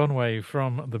 Michael Conway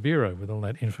from the Bureau with all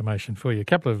that information for you. A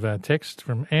couple of texts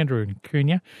from Andrew and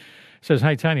Cunha. Says,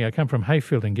 hey, Tony, I come from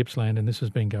Hayfield in Gippsland, and this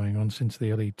has been going on since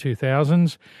the early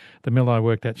 2000s. The mill I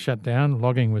worked at shut down.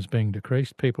 Logging was being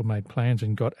decreased. People made plans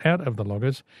and got out of the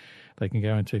loggers. They can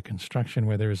go into construction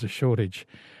where there is a shortage,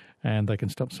 and they can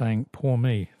stop saying, poor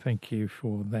me. Thank you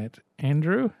for that,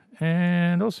 Andrew.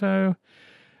 And also,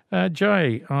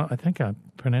 Jay, I think I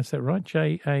pronounced that right,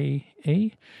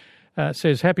 J-A-E,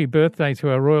 says, happy birthday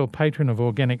to our royal patron of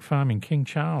organic farming, King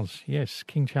Charles. Yes,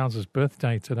 King Charles's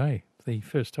birthday today. The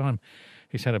first time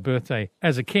he's had a birthday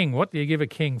as a king. What do you give a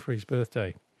king for his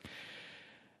birthday?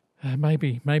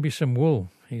 Maybe some wool.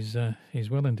 He's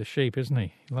well into sheep, isn't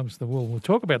he? He loves the wool. We'll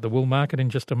talk about the wool market in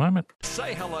just a moment.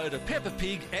 Say hello to Peppa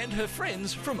Pig and her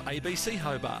friends from ABC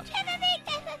Hobart. Peppa Pig,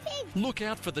 Peppa Pig. Look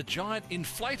out for the giant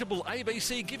inflatable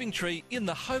ABC giving tree in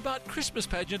the Hobart Christmas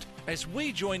pageant as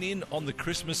we join in on the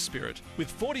Christmas spirit.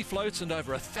 With 40 floats and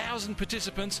over 1,000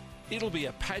 participants, it'll be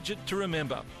a pageant to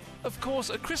remember. Of course,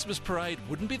 a Christmas parade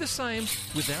wouldn't be the same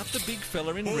without the big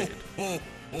fella in red.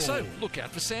 So look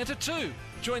out for Santa too.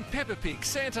 Join Peppa Pig,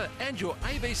 Santa and your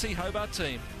ABC Hobart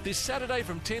team this Saturday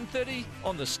from 10:30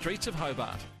 on the streets of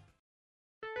Hobart.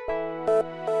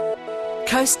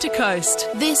 Coast to coast,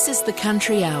 this is the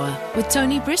Country Hour with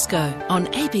Tony Briscoe on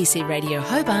ABC Radio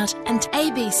Hobart and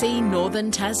ABC Northern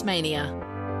Tasmania.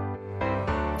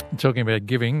 Talking about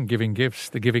giving gifts,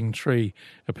 the Giving Tree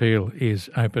Appeal is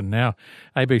open now.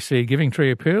 ABC Giving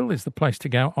Tree Appeal is the place to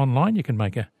go online. You can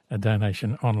make a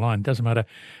donation online. Doesn't matter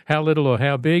how little or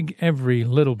how big, every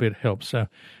little bit helps. So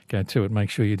go to it. Make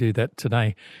sure you do that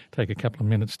today. Take a couple of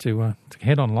minutes to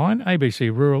head online.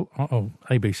 ABC Rural,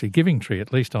 ABC Giving Tree,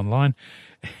 at least online.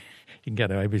 You can go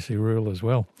to ABC Rural as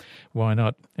well. Why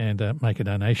not? And make a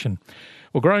donation.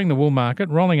 Well, growing the wool market,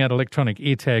 rolling out electronic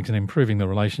ear tags and improving the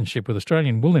relationship with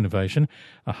Australian wool innovation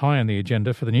are high on the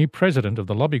agenda for the new president of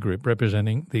the lobby group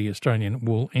representing the Australian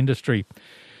wool industry.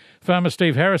 Farmer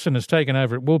Steve Harrison has taken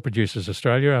over at Wool Producers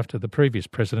Australia after the previous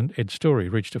president, Ed Story,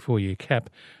 reached a 4-year cap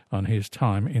on his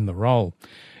time in the role.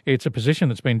 It's a position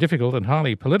that's been difficult and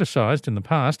highly politicised in the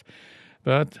past,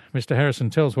 but Mr Harrison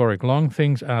tells Warwick Long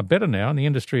things are better now and the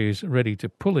industry is ready to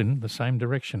pull in the same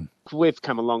direction. We've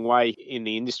come a long way in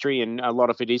the industry, and a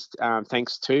lot of it is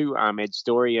thanks to Ed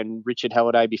Story and Richard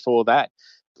Halliday before that.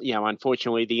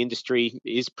 Unfortunately, the industry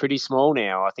is pretty small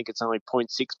now. I think it's only 0.6,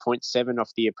 0.7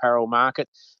 off the apparel market.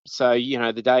 So,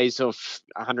 the days of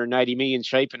 180 million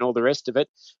sheep and all the rest of it,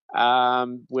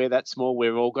 we're that small.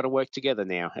 We've all got to work together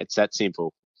now. It's that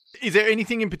simple. Is there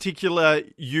anything in particular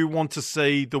you want to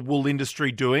see the wool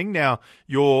industry doing? Now,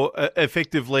 you're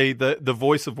effectively the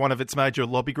voice of one of its major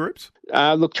lobby groups.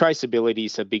 Look, traceability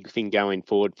is a big thing going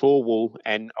forward for wool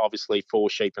and obviously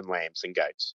for sheep and lambs and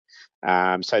goats.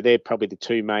 So they're probably the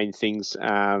two main things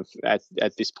at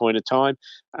this point of time.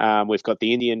 We've got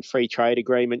the Indian Free Trade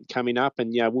Agreement coming up,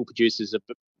 and wool producers have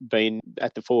been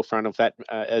at the forefront of that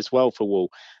as well for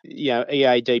wool.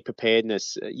 EAD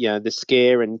preparedness, the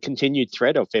scare and continued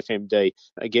threat of FMD.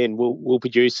 Again, wool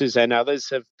producers and others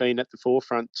have been at the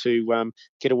forefront to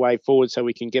get a way forward so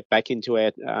we can get back into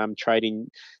our trading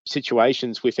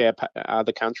situations with our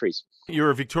other countries.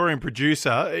 You're a Victorian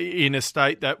producer in a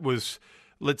state that was,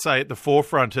 let's say, at the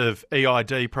forefront of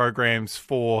EID programs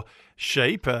for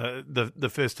sheep,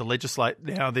 the first to legislate.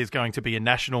 Now there's going to be a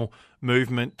national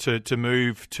movement to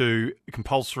move to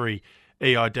compulsory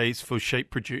EIDs for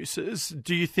sheep producers.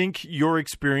 Do you think your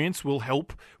experience will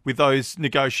help with those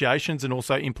negotiations and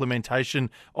also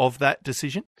implementation of that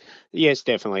decision? Yes,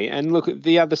 definitely. And look,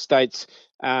 the other states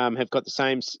have got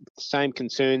the same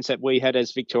concerns that we had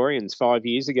as Victorians 5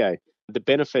 years ago. The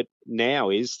benefit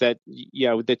now is that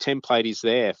the template is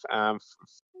there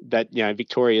that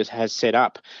Victoria has set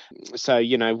up. So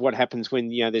what happens when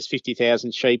there's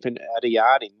 50,000 sheep at a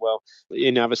yarding? Well,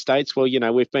 in other states,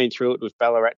 we've been through it with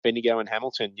Ballarat, Bendigo, and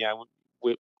Hamilton.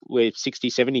 We're 60,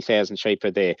 70,000 sheep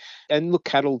are there. And look,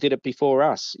 cattle did it before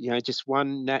us. Just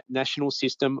one national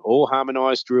system, all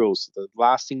harmonised rules. The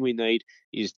last thing we need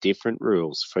is different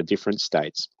rules for different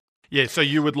states. Yeah, so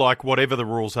you would like whatever the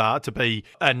rules are to be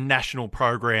a national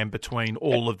program between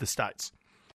all of the states?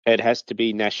 It has to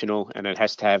be national and it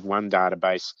has to have one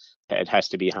database. It has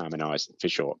to be harmonised for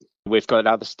sure. We've got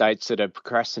other states that are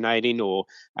procrastinating or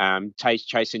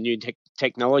chasing new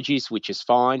technologies, which is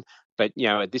fine. But,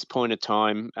 at this point of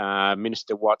time,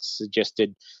 Minister Watts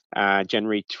suggested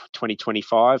January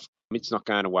 2025. It's not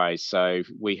going away. So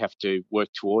we have to work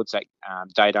towards that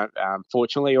date,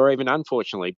 fortunately or even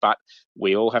unfortunately. But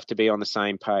we all have to be on the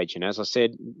same page. And as I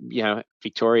said,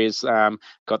 Victoria's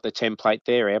got the template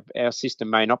there. Our system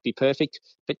may not be perfect,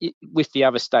 but with the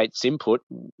other states' input,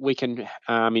 we can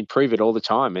improve it all the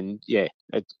time. And,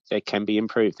 it can be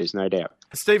improved. There's no doubt.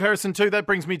 Steve Harrison, too, that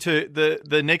brings me to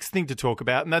the next thing to talk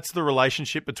about, and that's the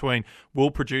relationship between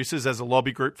wool producers as a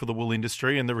lobby group for the wool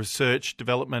industry and the research,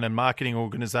 development and marketing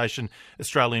organisation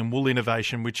Australian Wool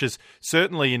Innovation, which has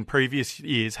certainly in previous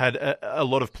years had a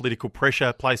lot of political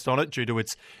pressure placed on it due to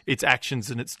its actions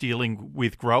and its dealing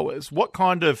with growers. What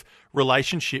kind of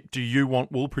relationship do you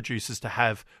want wool producers to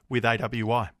have with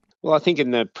AWI? Well, I think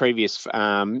in the previous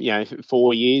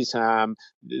 4 years,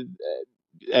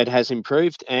 it has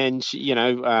improved, and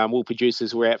wool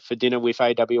producers were out for dinner with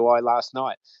AWI last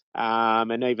night,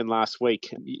 and even last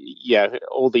week.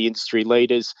 All the industry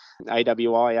leaders,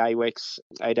 AWI, AWEX,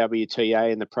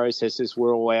 AWTA, and the processors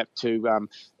were all out to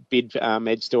bid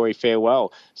Ed Story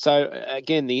farewell. So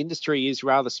again, the industry is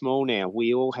rather small now.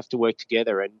 We all have to work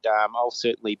together, and I'll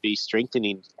certainly be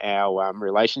strengthening our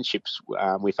relationships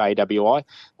with AWI.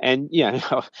 And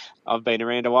I've been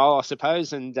around a while, I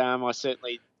suppose, and I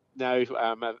certainly know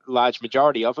a large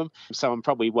majority of them, so I'm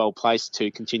probably well placed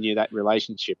to continue that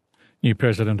relationship. New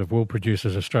President of Wool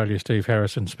Producers Australia, Steve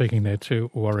Harrison, speaking there to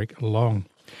Warwick Long.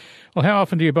 Well, how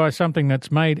often do you buy something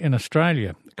that's made in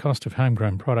Australia? The cost of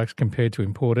homegrown products compared to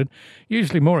imported,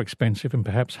 usually more expensive and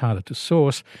perhaps harder to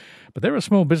source. But there are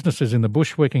small businesses in the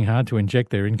bush working hard to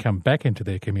inject their income back into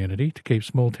their community to keep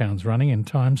small towns running in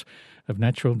times of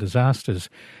natural disasters.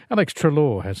 Alex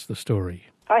Treloar has the story.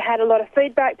 I had a lot of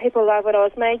feedback. People loved what I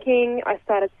was making. I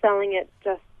started selling it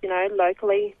just,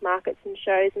 locally, markets and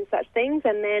shows and such things.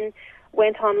 And then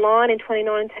went online in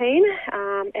 2019,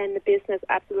 and the business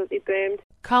absolutely boomed.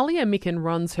 Kalia Micken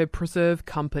runs her preserve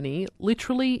company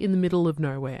literally in the middle of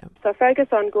nowhere. So I focus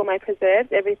on gourmet preserves,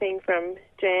 everything from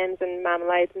jams and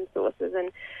marmalades and sauces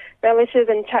and relishes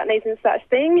and chutneys and such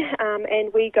thing,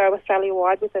 and we go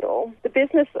Australia-wide with it all. The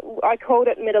business, I called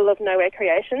it Middle of Nowhere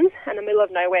Creations, and the middle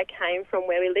of nowhere came from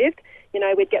where we lived. You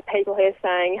know, we'd get people here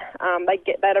saying,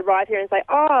 they'd arrive here and say,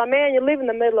 oh man, you live in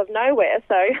the middle of nowhere.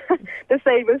 So the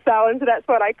seed was sown, so that's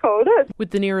what I called it.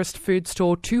 With the nearest food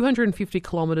store 250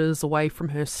 kilometres away from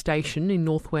her station in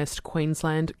northwest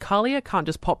Queensland, Kalia can't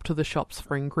just pop to the shops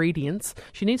for ingredients.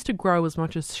 She needs to grow as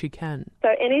much as she can.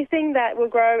 So anything that will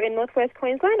grow in northwest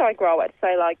Queensland, I grow it. So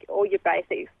like all your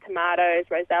basics, tomatoes,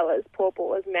 rosellas,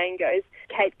 pawpaws, mangoes,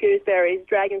 Cape gooseberries,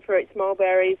 dragon fruits,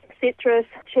 mulberries, citrus,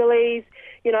 chilies,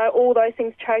 you know, all those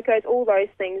things, chocos, all those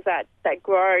things that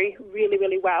grow really,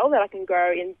 really well that I can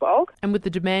grow in bulk. And with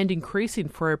the demand increasing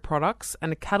for her products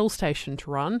and a cattle station to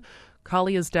run,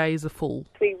 Kalia's days are full.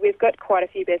 We've got quite a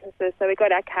few businesses. So we've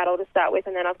got our cattle to start with,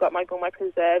 and then I've got my gourmet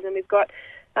preserves, and we've got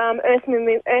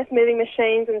earth-moving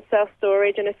machines and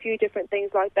self-storage and a few different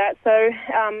things like that. So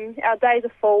our days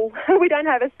are full. We don't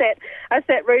have a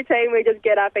set routine. We just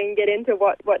get up and get into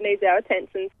what needs our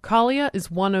attention. Kalia is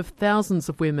one of thousands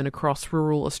of women across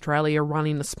rural Australia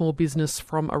running a small business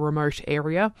from a remote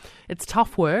area. It's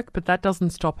tough work, but that doesn't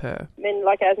stop her. And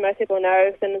like as most people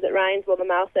know, as soon as it rains, well, the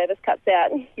mail service cuts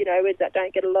out. You know, we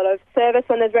don't get a lot of service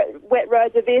when there's wet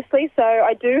roads, obviously. So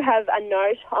I do have a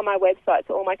note on my website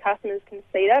so all my customers can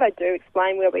see that. I do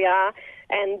explain where we are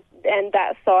and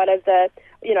that side of the,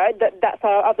 you know, that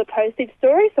side of the postage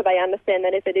story, so they understand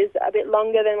that if it is a bit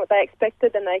longer than what they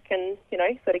expected, then they can, you know,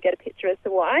 sort of get a picture as to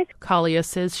why. Kalia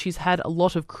says she's had a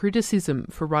lot of criticism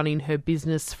for running her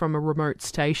business from a remote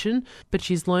station, but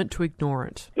she's learnt to ignore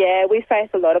it. Yeah, we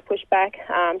faced a lot of pushback.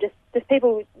 Just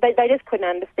people, they just couldn't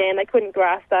understand. They couldn't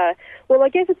grasp well, I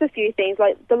guess it's a few things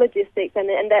like the logistics and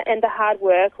the hard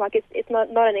work. Like it's not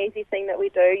an easy thing that we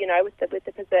do, you know, with the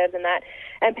preserves and that.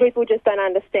 And people just don't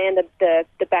understand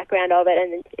the background of it,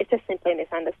 and it's just simply a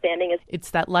misunderstanding.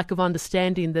 It's that lack of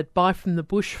understanding that Buy From The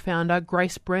Bush founder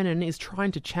Grace Brennan is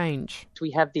trying to change.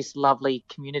 We have this lovely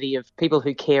community of people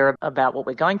who care about what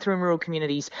we're going through in rural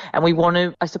communities, and we want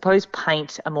to, I suppose,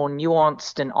 paint a more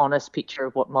nuanced and honest picture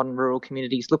of what modern rural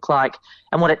communities look like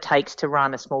and what it takes to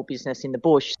run a small business in the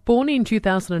bush. Born in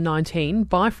 2019,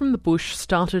 Buy From The Bush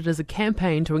started as a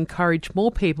campaign to encourage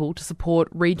more people to support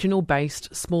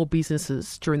regional-based small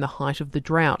businesses during the height of the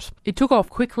drought. It took off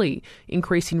quickly,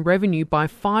 increasing revenue by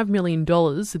 $5 million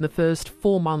in the first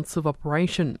 4 months of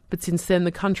operation. But since then,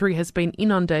 the country has been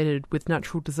inundated with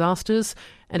natural disasters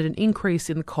and an increase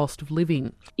in the cost of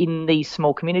living. In these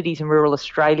small communities in rural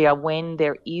Australia, when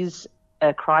there is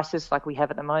a crisis like we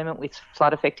have at the moment with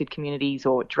flood-affected communities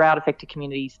or drought-affected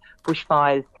communities,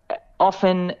 bushfires,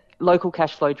 often local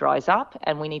cash flow dries up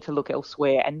and we need to look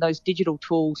elsewhere. And those digital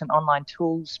tools and online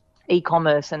tools,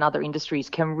 e-commerce and other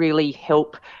industries can really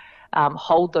help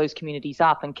hold those communities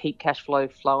up and keep cash flow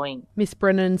flowing. Miss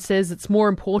Brennan says it's more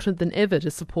important than ever to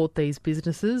support these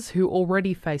businesses who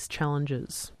already face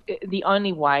challenges. The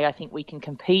only way I think we can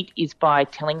compete is by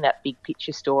telling that big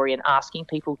picture story and asking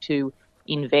people to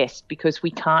invest, because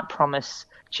we can't promise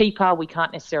cheaper, we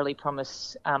can't necessarily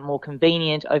promise more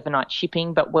convenient overnight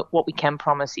shipping, but what we can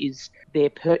promise is their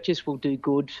purchase will do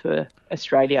good for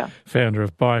Australia. Founder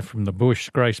of Buy From The Bush,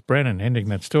 Grace Brennan, ending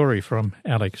that story from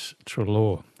Alex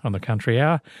Trelaw on the Country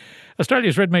Hour.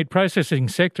 Australia's red meat processing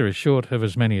sector is short of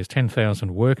as many as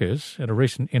 10,000 workers. At a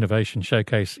recent innovation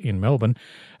showcase in Melbourne,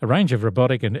 a range of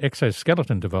robotic and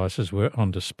exoskeleton devices were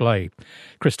on display.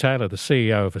 Chris Taylor, the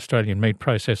CEO of Australian Meat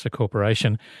Processor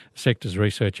Corporation, the sector's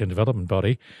research and development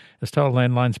body, has told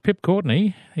Landline's Pip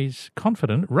Courtney he's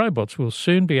confident robots will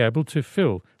soon be able to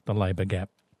fill the labour gap.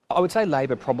 I would say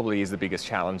labour probably is the biggest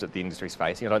challenge that the industry is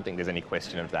facing. I don't think there's any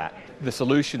question of that. The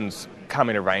solutions come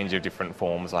in a range of different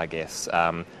forms, I guess,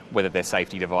 whether they're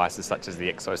safety devices such as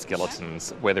the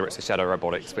exoskeletons, whether it's the shadow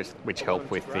robotics which help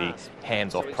with the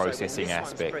hands-off processing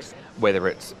aspect, whether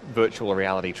it's virtual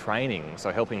reality training,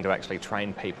 so helping to actually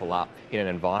train people up in an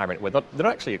environment where they're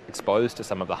not actually exposed to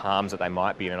some of the harms that they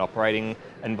might be in an operating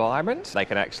environment. They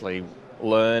can actually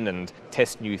learn and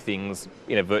test new things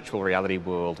in a virtual reality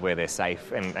world where they're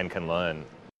safe and can learn.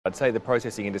 I'd say the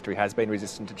processing industry has been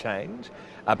resistant to change,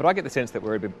 but I get the sense that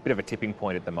we're at a bit of a tipping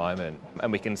point at the moment,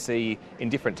 and we can see in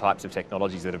different types of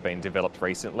technologies that have been developed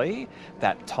recently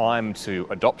that time to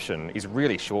adoption is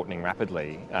really shortening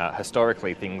rapidly.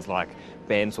 Historically, things like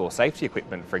bandsaw safety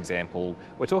equipment, for example,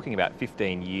 we're talking about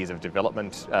 15 years of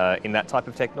development in that type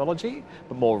of technology,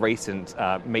 but more recent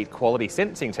meat quality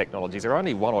sensing technologies are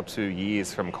only 1 or 2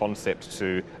 years from concept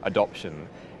to adoption.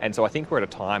 And so I think we're at a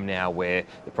time now where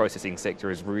the processing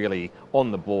sector is really on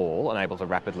the ball and able to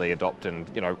rapidly adopt and,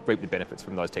 reap the benefits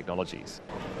from those technologies.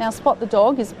 Now, Spot the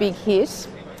dog is a big hit.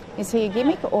 Is he a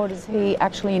gimmick, or is he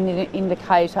actually an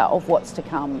indicator of what's to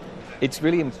come? It's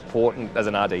really important as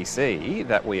an RDC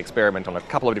that we experiment on a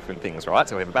couple of different things, right?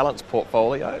 So we have a balanced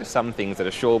portfolio, some things that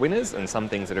are sure winners and some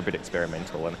things that are a bit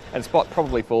experimental. And Spot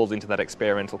probably falls into that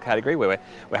experimental category where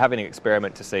we're having an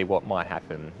experiment to see what might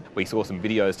happen. We saw some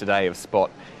videos today of Spot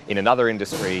in another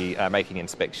industry making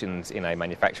inspections in a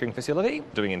manufacturing facility,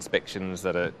 doing inspections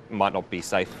that might not be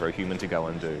safe for a human to go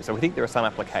and do. So we think there are some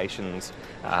applications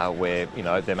where,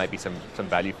 there may be some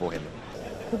value for him.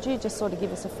 Could you just sort of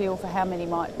give us a feel for how many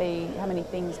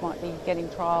things might be getting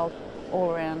trialled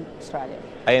all around Australia?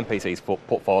 AMPC's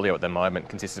portfolio at the moment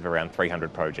consists of around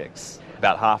 300 projects.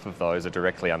 About half of those are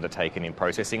directly undertaken in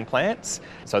processing plants,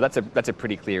 so that's a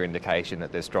pretty clear indication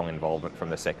that there's strong involvement from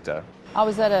the sector. I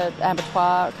was at an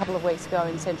abattoir a couple of weeks ago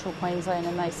in central Queensland,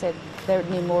 and they said they're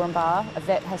near Moranbah. A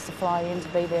vet has to fly in to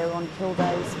be there on kill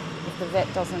days. If the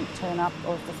vet doesn't turn up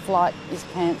or if the flight is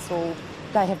cancelled,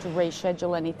 they have to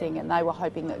reschedule anything, and they were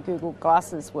hoping that Google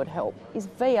Glasses would help. Is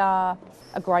VR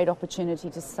a great opportunity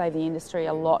to save the industry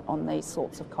a lot on these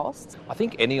sorts of costs? I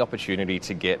think any opportunity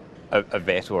to get a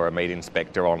vet or a meat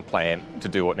inspector on plant to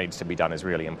do what needs to be done is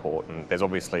really important. There's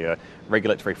obviously a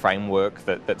regulatory framework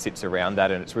that sits around that,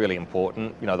 and it's really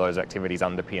important. Those activities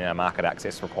underpin our market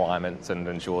access requirements and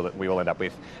ensure that we all end up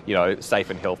with,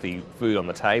 safe and healthy food on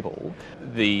the table.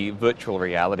 The virtual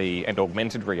reality and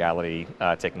augmented reality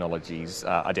technologies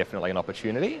are definitely an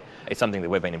opportunity. It's something that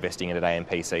we've been investing in at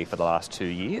AMPC for the last 2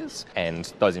 years,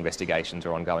 and those investigations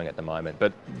are ongoing at the moment,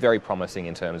 but very promising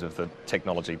in terms of the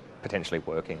technology potentially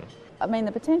working. I mean,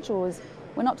 the potential is,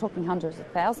 we're not talking hundreds of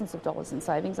thousands of dollars in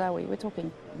savings, are we? We're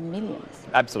talking millions.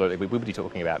 Absolutely, we would be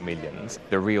talking about millions.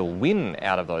 The real win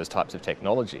out of those types of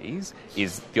technologies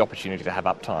is the opportunity to have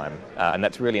uptime, and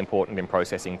that's really important in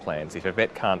processing plants. If a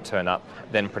vet can't turn up,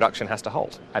 then production has to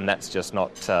halt, and that's just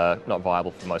not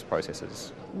viable for most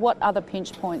processors. What other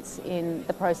pinch points in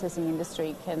the processing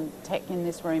industry can tech in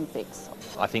this room fix?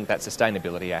 I think that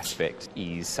sustainability aspect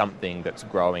is something that's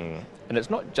growing, and it's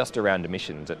not just around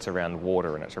emissions, it's around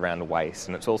water and it's around waste,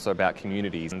 and it's also about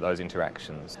communities and those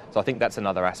interactions. So I think that's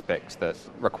another aspect that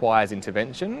requires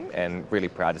intervention, and really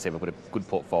proud to see we've got a good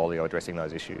portfolio addressing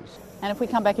those issues. And if we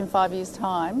come back in 5 years'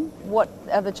 time, what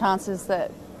are the chances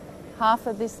that half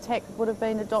of this tech would have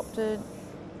been adopted,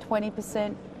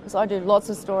 20%? Because I do lots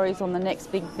of stories on the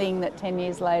next big thing that 10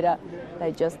 years later,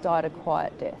 they just died a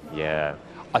quiet death. Yeah.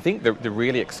 I think the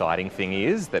really exciting thing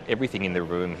is that everything in the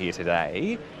room here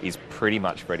today is pretty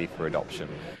much ready for adoption.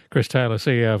 Chris Taylor,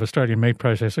 CEO of Australian Meat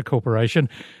Processor Corporation,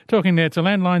 talking there to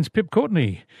Landline's Pip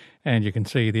Courtney. And you can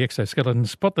see the exoskeleton,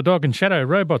 Spot the Dog and Shadow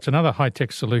robots and other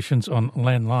high-tech solutions on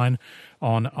Landline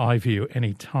on iView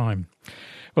anytime.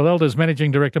 Well, Elders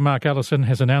Managing Director Mark Allison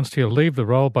has announced he'll leave the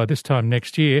role by this time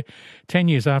next year, 10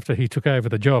 years after he took over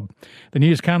the job. The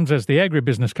news comes as the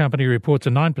agribusiness company reports a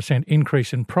 9%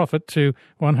 increase in profit to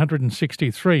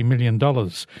 $163 million.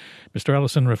 Mr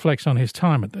Allison reflects on his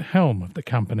time at the helm of the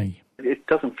company. It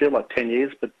doesn't feel like 10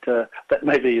 years, but that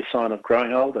may be a sign of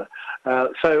growing older.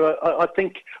 I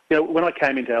think, when I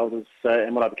came into Elders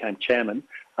and when I became chairman,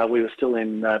 we were still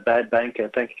in bad bank. I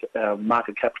think our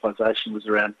market capitalisation was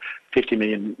around $50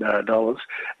 million.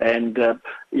 And,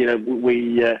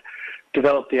 we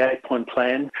developed the 8-point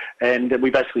plan, and we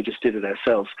basically just did it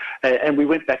ourselves. And we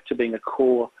went back to being a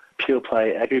core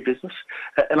pure-play agribusiness.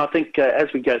 And I think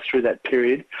as we go through that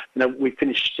period, we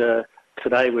finished...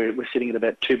 Today we're sitting at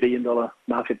about $2 billion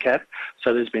market cap,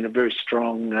 so there's been a very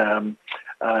strong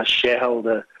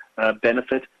shareholder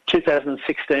benefit.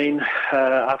 2016,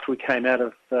 after we came out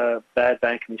of bad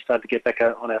bank and we started to get back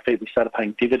on our feet, we started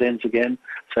paying dividends again.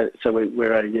 So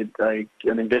we're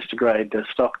an investor grade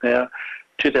stock now.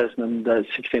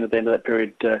 2016, at the end of that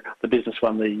period, the business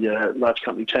won the large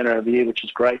company turnover of the year, which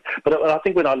is great. But I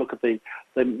think when I look at the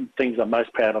things I'm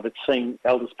most proud of, it's seeing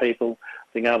Elders people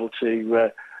being able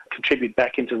to contribute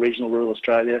back into regional rural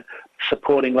Australia,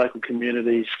 supporting local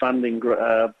communities, funding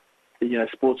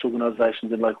sports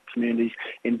organisations in local communities,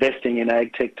 investing in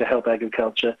ag tech to help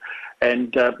agriculture.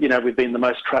 And, we've been the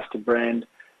most trusted brand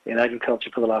in agriculture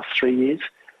for the last 3 years.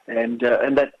 and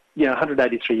that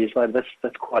 183 years later,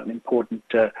 that's quite an important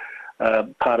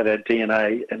part of our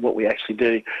DNA and what we actually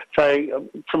do. So,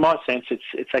 from my sense,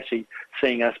 it's actually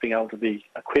seeing us being able to be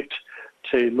equipped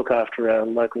to look after our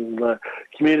local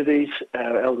communities,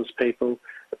 our elders people.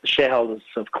 The shareholders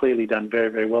have clearly done very,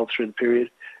 very well through the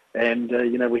period, and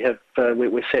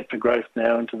we're set for growth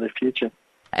now into the future.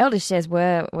 Elders shares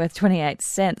were worth 28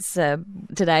 cents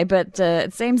today, but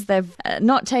it seems they've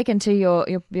not taken to your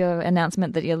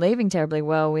announcement that you're leaving terribly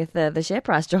well with the share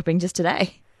price dropping just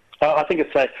today. I think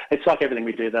it's like everything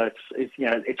we do, though.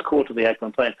 It's core to the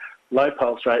Ackland plan. Low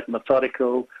pulse rate,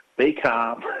 methodical, be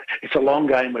calm. It's a long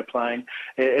game we're playing.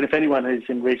 And if anyone who's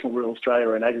in regional rural Australia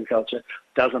or in agriculture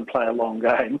doesn't play a long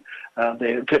game,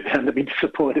 they're bound to be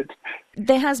disappointed.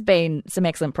 There has been some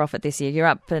excellent profit this year. You're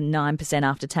up 9%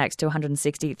 after tax to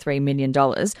 $163 million.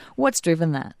 What's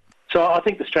driven that? So I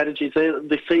think the strategies there,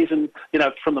 the season,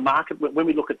 from the market, when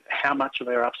we look at how much of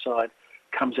our upside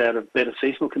comes out of better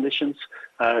seasonal conditions,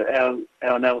 our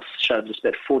analysis showed us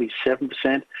about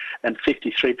 47% and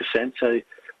 53%. So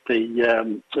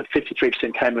the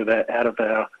 53% came out of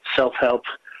our self-help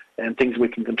and things we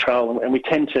can control, and we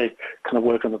tend to kind of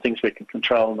work on the things we can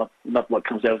control, not what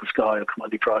comes out of the sky or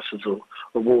commodity prices or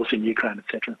wars in Ukraine,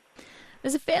 etc.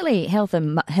 There's a fairly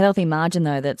healthy margin,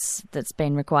 though, that's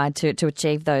been required to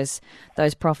achieve those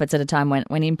profits at a time when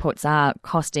inputs are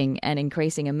costing an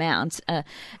increasing amount.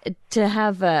 To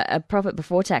have a profit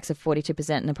before tax of 42%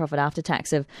 and a profit after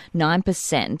tax of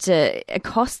 9%,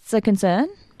 costs a concern?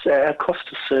 So our cost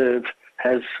to serve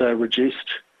has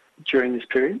reduced during this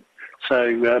period.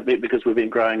 So because we've been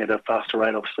growing at a faster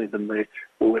rate, obviously, than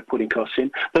we're putting costs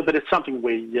in. But it's something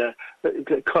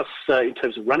costs in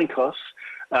terms of running costs,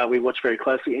 we watch very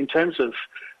closely. In terms of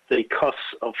the costs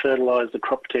of fertiliser,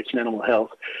 crop protection, animal health,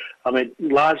 I mean,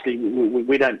 largely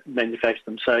we don't manufacture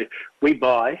them. So we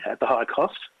buy at the high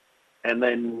cost, and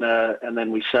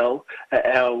then we sell.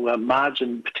 Our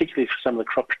margin, particularly for some of the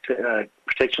crop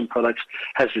protection products,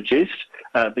 has reduced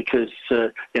because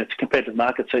it's a competitive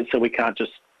market, so we can't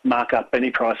just mark up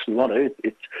any price we want to.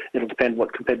 It'll depend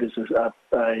what competitors are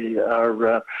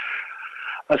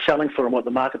selling for and what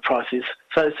the market price is.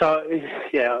 So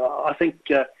I think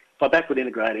by backward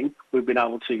integrating, we've been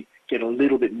able to get a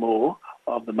little bit more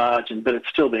of the margin, but it's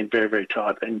still been very, very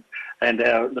tight. And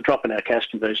the drop in our cash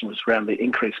conversion was around the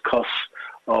increased costs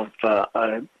of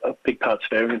big parts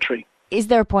of our inventory. Is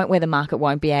there a point where the market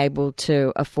won't be able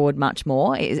to afford much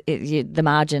more? The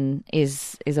margin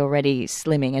is already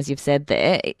slimming, as you've said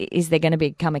there. Is there going to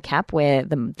become a cap where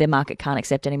the market can't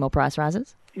accept any more price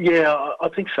rises? Yeah, I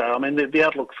think so. I mean, the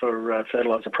outlook for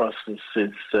fertiliser prices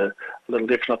is a little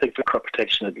different. I think for crop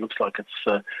protection, it looks like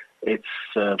it's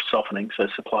softening. So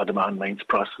supply-demand means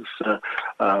prices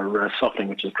are softening,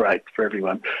 which is great for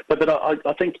everyone. But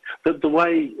I think the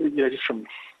way, just from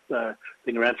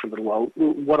being around for a little while,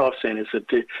 what I've seen is that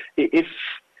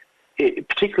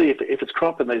particularly if it's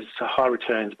crop and there's high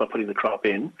returns by putting the crop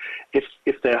in,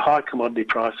 if there are high commodity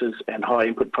prices and high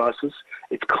input prices,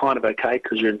 it's kind of okay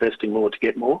because you're investing more to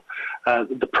get more.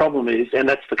 The problem is, and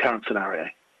that's the current scenario,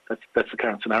 that's the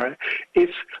current scenario, if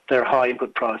there are high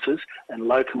input prices and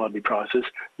low commodity prices,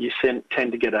 you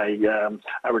tend to get a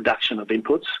reduction of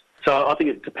inputs. So I think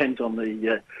it depends on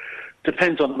the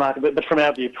market, but from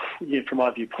our view, from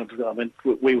my viewpoint, I mean,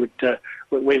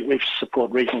 we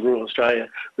support regional rural Australia.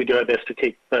 We do our best to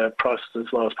keep prices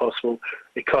as low as possible.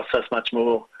 It costs us much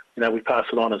more. We pass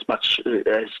it on as much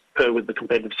as per with the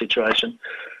competitive situation,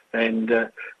 and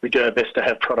we do our best to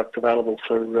have product available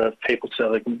for people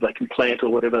so they can plant or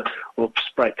whatever, or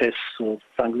spray pests or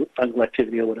fungal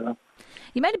activity or whatever.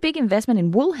 You made a big investment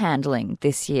in wool handling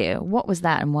this year. What was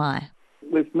that and why?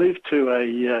 We've moved to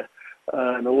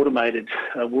an automated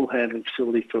wool handling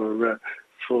facility for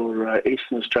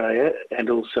Eastern Australia, and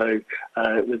also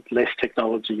with less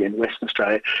technology in Western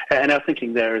Australia. And our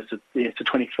thinking there is that it's a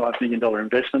 $25 million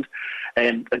investment.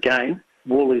 And again,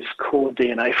 wool is core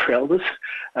DNA for Elders,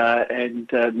 and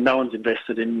no one's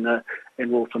invested in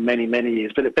wool for many, many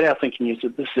years. But our thinking is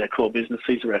that this is our core business,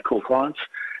 these are our core clients,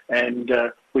 and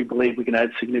we believe we can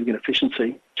add significant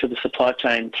efficiency to the supply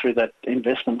chain through that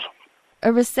investment.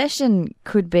 A recession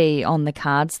could be on the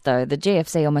cards, though. The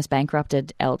GFC almost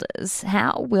bankrupted Elders.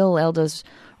 How will Elders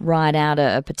ride out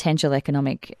a potential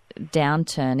economic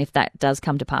downturn if that does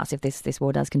come to pass, if this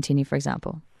war does continue, for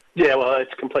example? Yeah, well,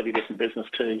 it's a completely different business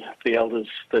to the Elders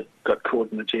that got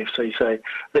caught in the GFC. So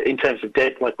in terms of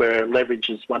debt, like where our leverage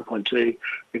is 1.2,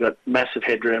 we've got massive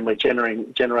headroom. We're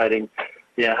generating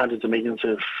hundreds of millions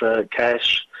of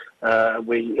cash. One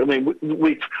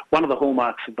of the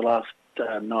hallmarks of the last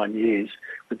 9 years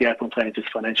with the Ackland plan is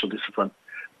financial discipline.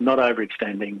 not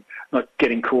overextending, not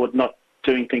getting caught, not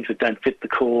doing things that don't fit the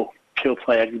core pure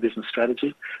play agribusiness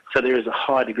strategy. So there is a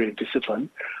high degree of discipline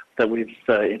that we've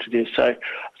introduced. So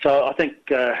I think,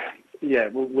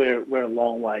 we're a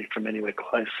long way from anywhere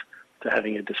close to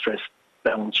having a distressed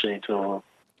balance sheet or.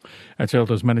 That's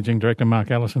Elders Managing Director Mark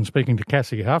Allison speaking to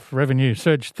Cassie Huff. Revenue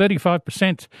surged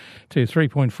 35% to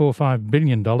 $3.45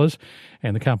 billion,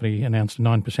 and the company announced a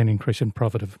 9% increase in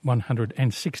profit of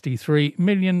 $163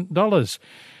 million.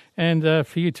 And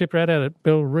for you, Tiprat, out at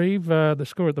Bellerive, the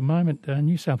score at the moment,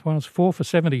 New South Wales 4 for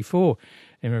 74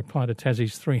 in reply to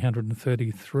Tassie's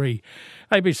 333.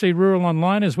 ABC Rural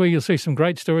Online is where you'll see some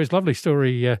great stories. Lovely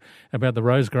story about the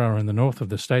rose grower in the north of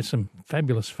the state. Some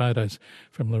fabulous photos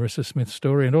from Larissa Smith's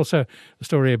story, and also the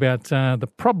story about the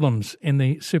problems in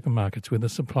the supermarkets with the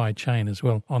supply chain as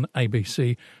well on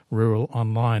ABC Rural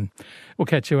Online. We'll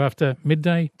catch you after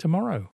midday tomorrow.